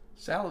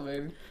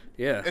 Salivating?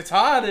 Yeah. It's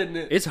hot, isn't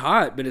it? It's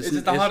hot, but it's... Is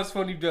it the hottest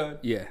one you've done?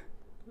 Yeah.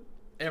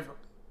 Ever?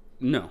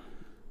 No.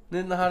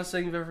 Isn't it the hottest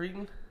thing you've ever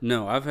eaten?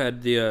 No, I've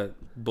had the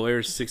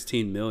Blair's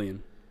 16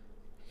 million.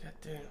 God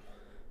damn.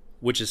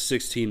 Which is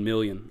 16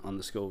 million on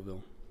the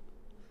Scoville.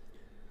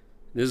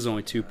 This is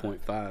only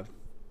 2.5.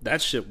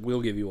 That shit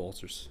will give you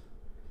ulcers.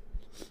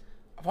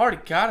 I've already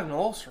got an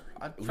ulcer.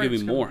 It'll give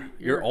you more.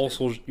 Your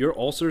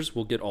ulcers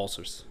will get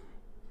ulcers.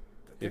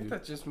 I think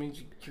that just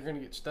means you're going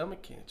to get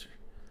stomach cancer.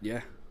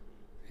 Yeah,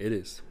 it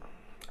is.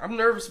 I'm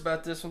nervous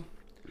about this one.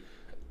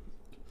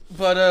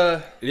 But,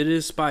 it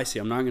is spicy.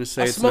 I'm not going to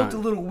say it's not. I smoked a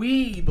little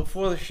weed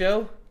before the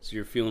show. So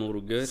you're feeling a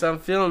little good? So I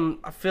was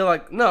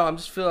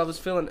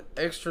feeling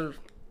extra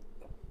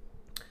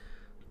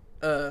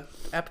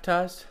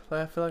appetized.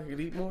 Like I feel like I could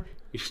eat more.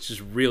 You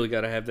just really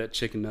got to have that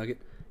chicken nugget.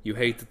 You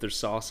hate that there's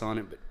sauce on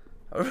it, but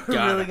I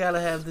really gotta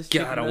have this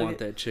chicken nugget. I want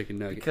that chicken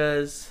nugget.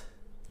 Because,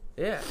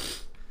 yeah.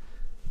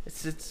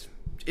 It's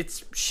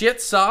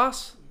shit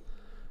sauce,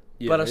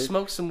 Yeah, but I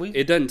smoked some weed.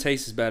 It doesn't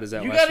taste as bad as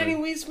that You last got one. any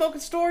weed smoking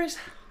stories?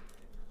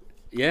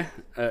 Yeah,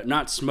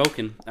 not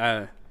smoking.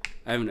 I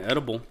have an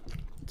edible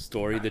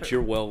story that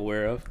you're well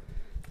aware of.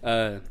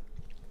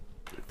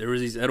 There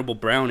was these edible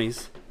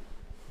brownies,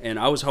 and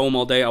I was home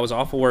all day. I was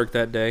off of work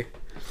that day,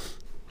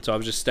 so I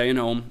was just staying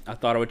home. I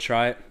thought I would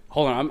try it.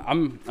 Hold on,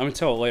 I'm gonna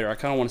tell it later. I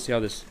kind of want to see how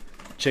this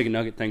chicken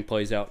nugget thing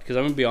plays out, because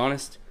I'm gonna be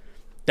honest,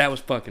 that was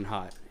fucking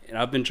hot, and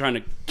I've been trying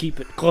to keep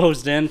it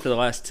closed in for the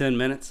last 10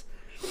 minutes.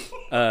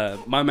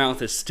 My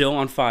mouth is still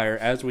on fire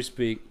as we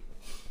speak.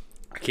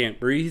 I can't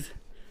breathe.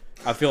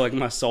 I feel like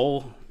my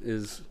soul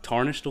is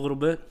tarnished a little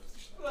bit.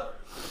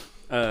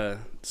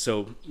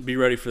 So be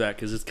ready for that,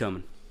 because it's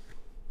coming.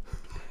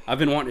 I've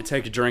been wanting to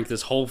take a drink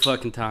this whole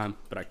fucking time,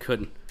 but I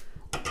couldn't,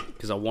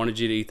 because I wanted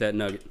you to eat that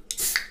nugget.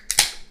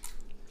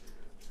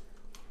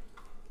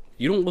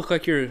 You don't look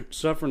like you're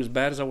suffering as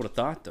bad as I would have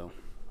thought, though.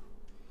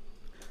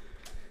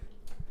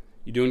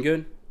 You doing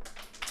good?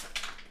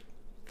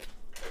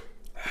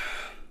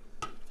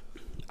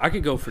 I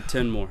could go for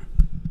 10 more.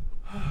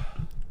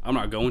 I'm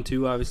not going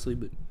to, obviously,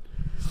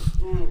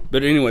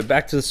 but anyway,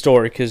 back to the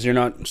story, because you're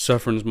not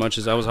suffering as much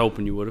as I was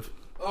hoping you would have.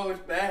 Oh,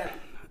 it's bad.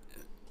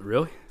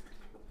 Really?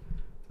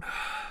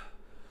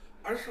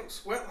 I just don't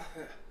sweat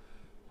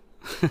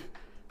like that.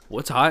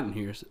 What's hot in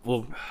here?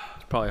 Well,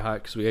 it's probably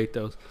hot because we ate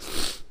those.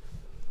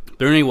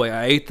 But anyway,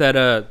 I ate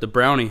that the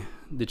brownie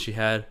that you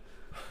had,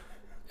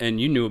 and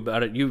you knew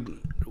about it.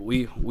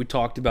 We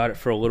talked about it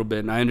for a little bit,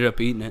 and I ended up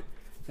eating it.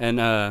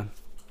 And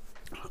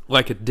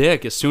like a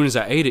dick, as soon as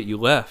I ate it, you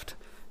left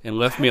and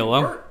left me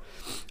alone. Work.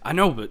 I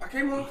know, but I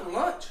came home for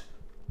lunch.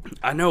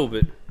 I know,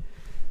 but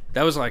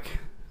that was like,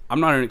 I'm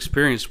not an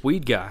experienced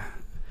weed guy,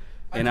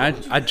 and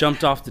I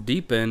jumped off the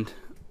deep end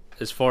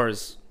as far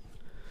as,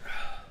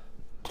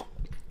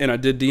 and I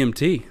did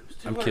DMT.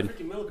 I'm kidding.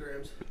 250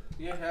 milligrams.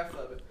 You ate half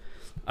of it.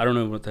 I don't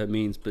know what that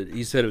means, but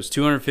he said it was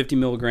 250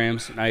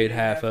 milligrams, and I ate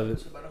half of it.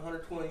 It's about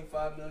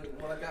 125 million.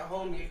 When I got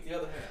home, you ate the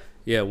other half.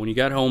 Yeah, when you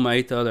got home, I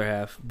ate the other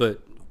half.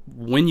 But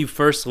when you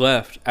first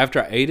left,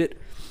 after I ate it,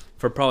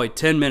 for probably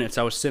 10 minutes,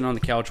 I was sitting on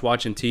the couch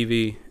watching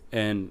TV,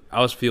 and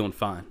I was feeling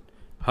fine.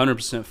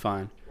 100%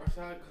 fine. That's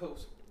how it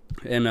goes.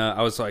 And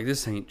I was like,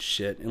 this ain't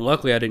shit. And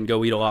luckily, I didn't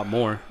go eat a lot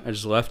more. I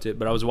just left it.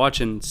 But I was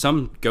watching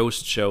some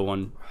ghost show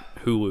on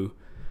Hulu.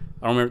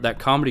 I don't remember that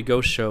comedy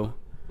ghost show.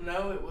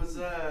 No, it was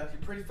Your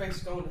Pretty Face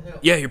is Going to Hell.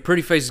 Yeah, Your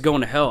Pretty Face is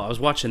Going to Hell. I was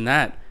watching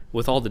that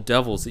with all the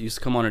devils that used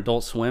to come on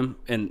Adult Swim.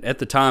 And at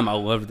the time, I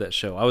loved that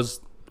show. I was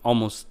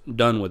almost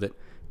done with it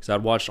because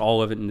I'd watched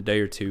all of it in a day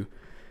or two.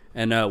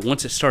 And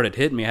once it started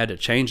hitting me, I had to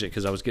change it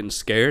because I was getting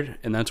scared.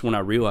 And that's when I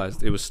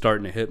realized it was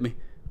starting to hit me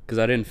because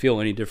I didn't feel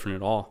any different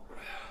at all.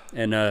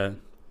 And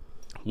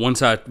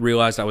once I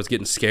realized I was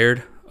getting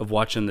scared of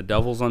watching the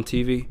devils on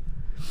TV,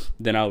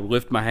 then I would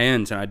lift my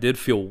hands, and I did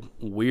feel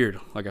weird.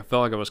 Like I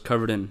felt like I was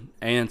covered in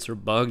ants or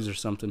bugs or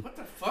something. What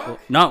the fuck? Well,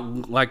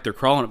 not like they're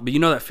crawling, but you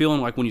know that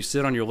feeling like when you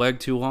sit on your leg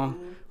too long?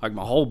 Mm-hmm. Like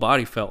my whole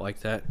body felt like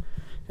that.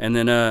 And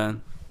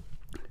then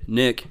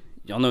Nick,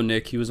 y'all know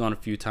Nick, he was on a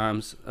few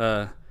times.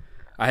 I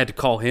had to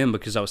call him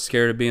because I was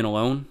scared of being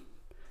alone.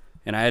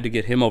 And I had to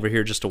get him over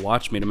here just to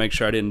watch me to make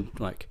sure I didn't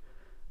like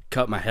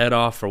cut my head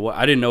off or what.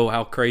 I didn't know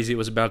how crazy it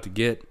was about to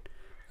get.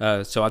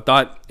 So I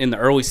thought in the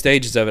early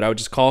stages of it, I would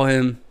just call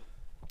him,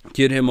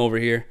 get him over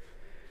here,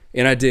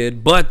 and I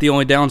did. But the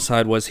only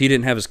downside was he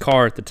didn't have his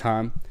car at the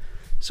time,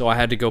 so I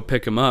had to go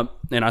pick him up.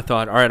 And I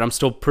thought, all right, I'm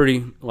still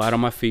pretty light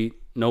on my feet.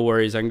 No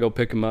worries, I can go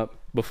pick him up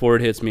before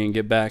it hits me and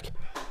get back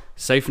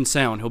safe and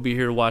sound. He'll be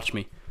here to watch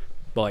me.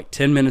 But like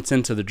 10 minutes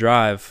into the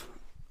drive,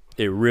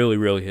 it really,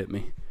 really hit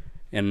me,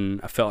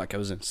 and I felt like I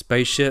was in a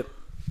spaceship.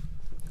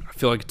 I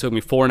feel like it took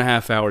me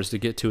 4.5 hours to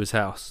get to his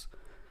house.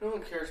 No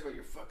one cares about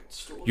your fucking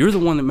story. You're the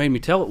one that made me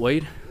tell it,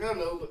 Wade. I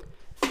know,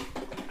 but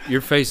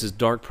your face is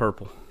dark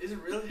purple. Is it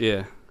really?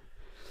 Yeah.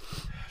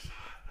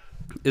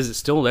 Is it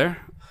still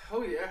there?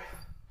 Oh, yeah.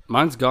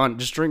 Mine's gone.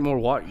 Just drink more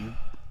water.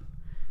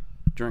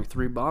 drank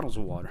 3 bottles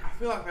of water. I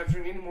feel like if I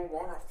drink any more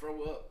water, I'll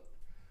throw up.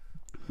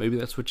 Maybe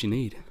that's what you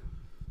need.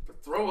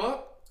 But throw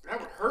up? That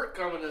would hurt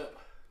coming up.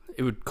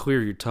 It would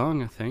clear your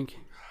tongue, I think.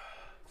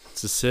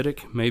 It's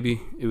acidic.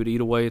 Maybe it would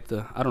eat away at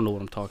the... I don't know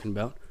what I'm talking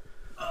about.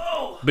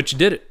 Oh! But you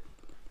did it.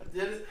 I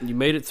did it. You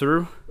made it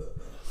through.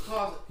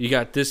 Pause it. You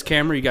got this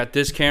camera. You got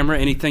this camera.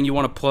 Anything you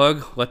want to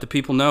plug, let the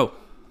people know.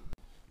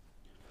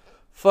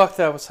 Fuck,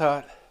 that was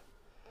hot.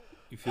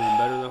 You feeling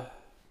better, though?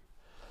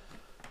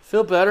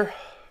 Feel better.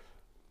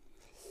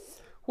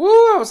 Woo,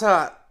 that was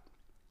hot.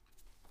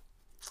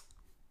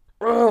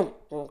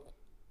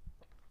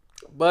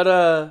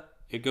 But,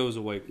 It goes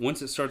away.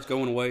 Once it starts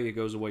going away, it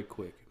goes away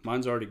quick.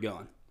 Mine's already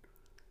gone.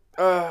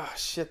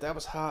 shit, that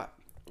was hot.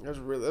 That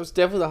was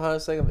definitely the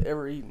hottest thing I've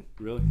ever eaten.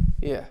 Really?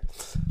 Yeah.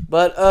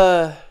 But,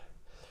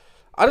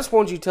 I just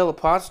wanted you to tell a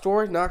pot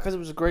story, not because it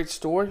was a great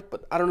story,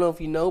 but I don't know if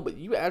you know, but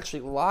you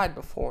actually lied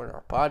before in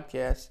our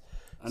podcast.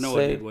 I know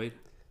I did, Wade.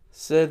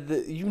 Said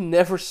that you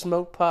never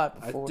smoked pot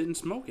before. I didn't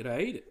smoke it. I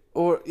ate it.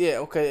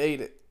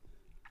 Ate it.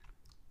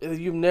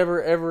 You've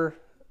never, ever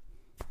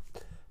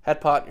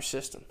had pot in your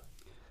system.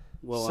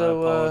 Well, So,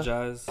 I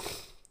apologize.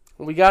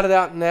 We got it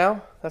out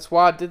now. That's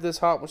why I did this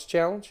Hot Ones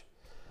Challenge.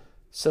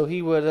 So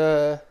he would,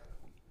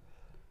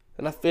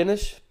 and I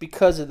finished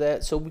because of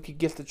that, so we could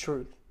get the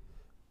truth.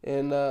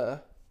 And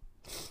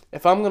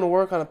if I'm going to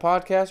work on a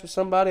podcast with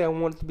somebody, I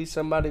want it to be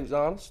somebody who's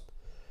honest.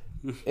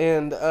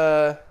 And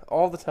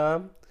all the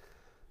time.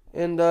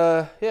 And,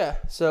 yeah.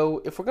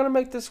 So if we're going to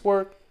make this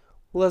work,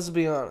 let's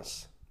be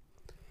honest.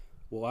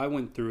 Well, I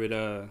went through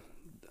it.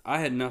 I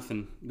had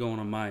nothing going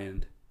on my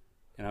end,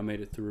 and I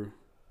made it through.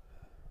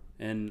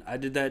 And I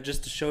did that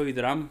just to show you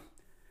that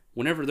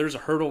whenever there's a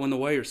hurdle in the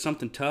way or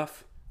something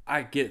tough,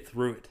 I get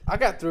through it. I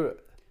got through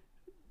it.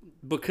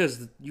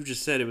 Because you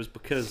just said it was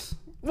because...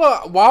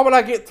 Well, why would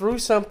I get through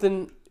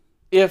something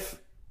if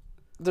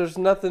there's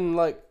nothing,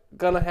 like,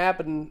 going to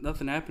happen?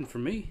 Nothing happened for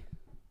me.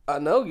 I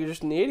know, you're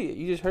just an idiot.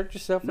 You just hurt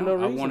yourself for no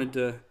reason.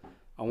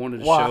 I wanted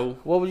to Why? show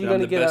What were you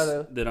going to get out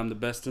of it? that I'm the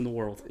best in the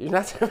world. You're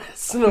not the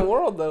best in the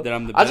world, though. That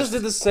I'm the I best. just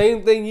did the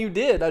same thing you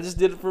did. I just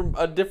did it for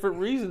a different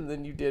reason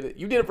than you did it.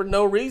 You did it for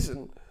no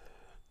reason.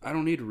 I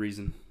don't need a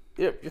reason.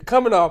 You're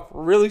coming off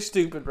really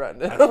stupid right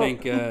now. I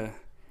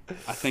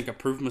think I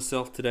proved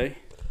myself today.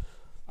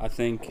 I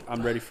think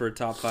I'm ready for a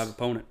top 5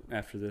 opponent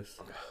after this.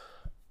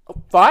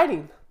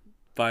 Fighting.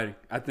 I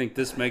think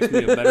this makes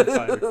me a better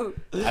fighter.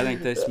 I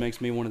think this makes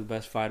me one of the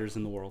best fighters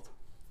in the world.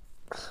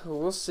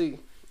 We'll see.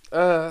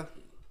 Well,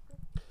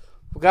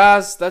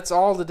 guys, that's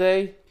all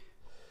today.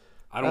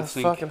 That's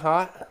fucking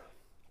hot.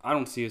 I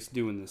don't see us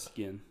doing this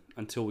again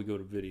until we go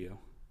to video.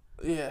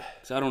 Yeah.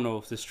 So I don't know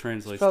if this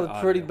translates It's probably to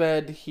audio. pretty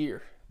bad to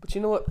hear. But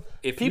you know what?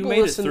 If you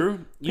made it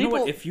through,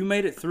 if you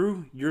made it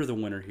through, you're the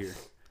winner here.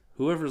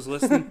 Whoever's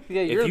listening,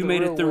 yeah, if you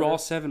made it through all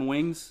 7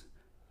 wings,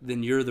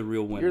 then you're the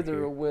real winner. You're the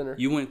real winner.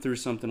 You went through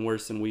something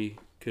worse than we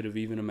could have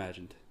even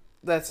imagined.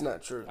 That's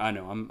not true. I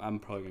know. I'm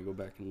probably gonna go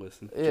back and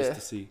listen just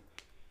to see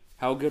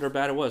how good or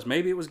bad it was.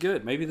 Maybe it was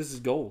good. Maybe this is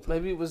gold.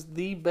 Maybe it was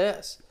the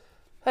best.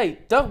 Hey,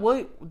 Doug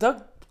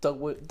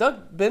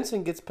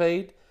Benson gets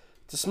paid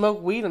to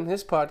smoke weed on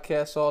his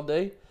podcast all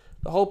day.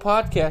 The whole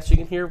podcast, you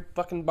can hear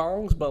fucking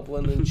bongs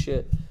bubbling and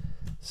shit.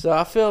 So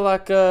I feel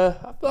like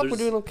we're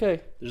doing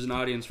okay. There's an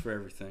audience for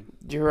everything.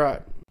 You're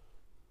right.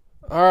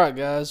 All right,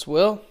 guys.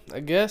 Well, I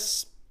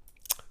guess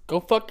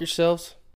go fuck yourselves.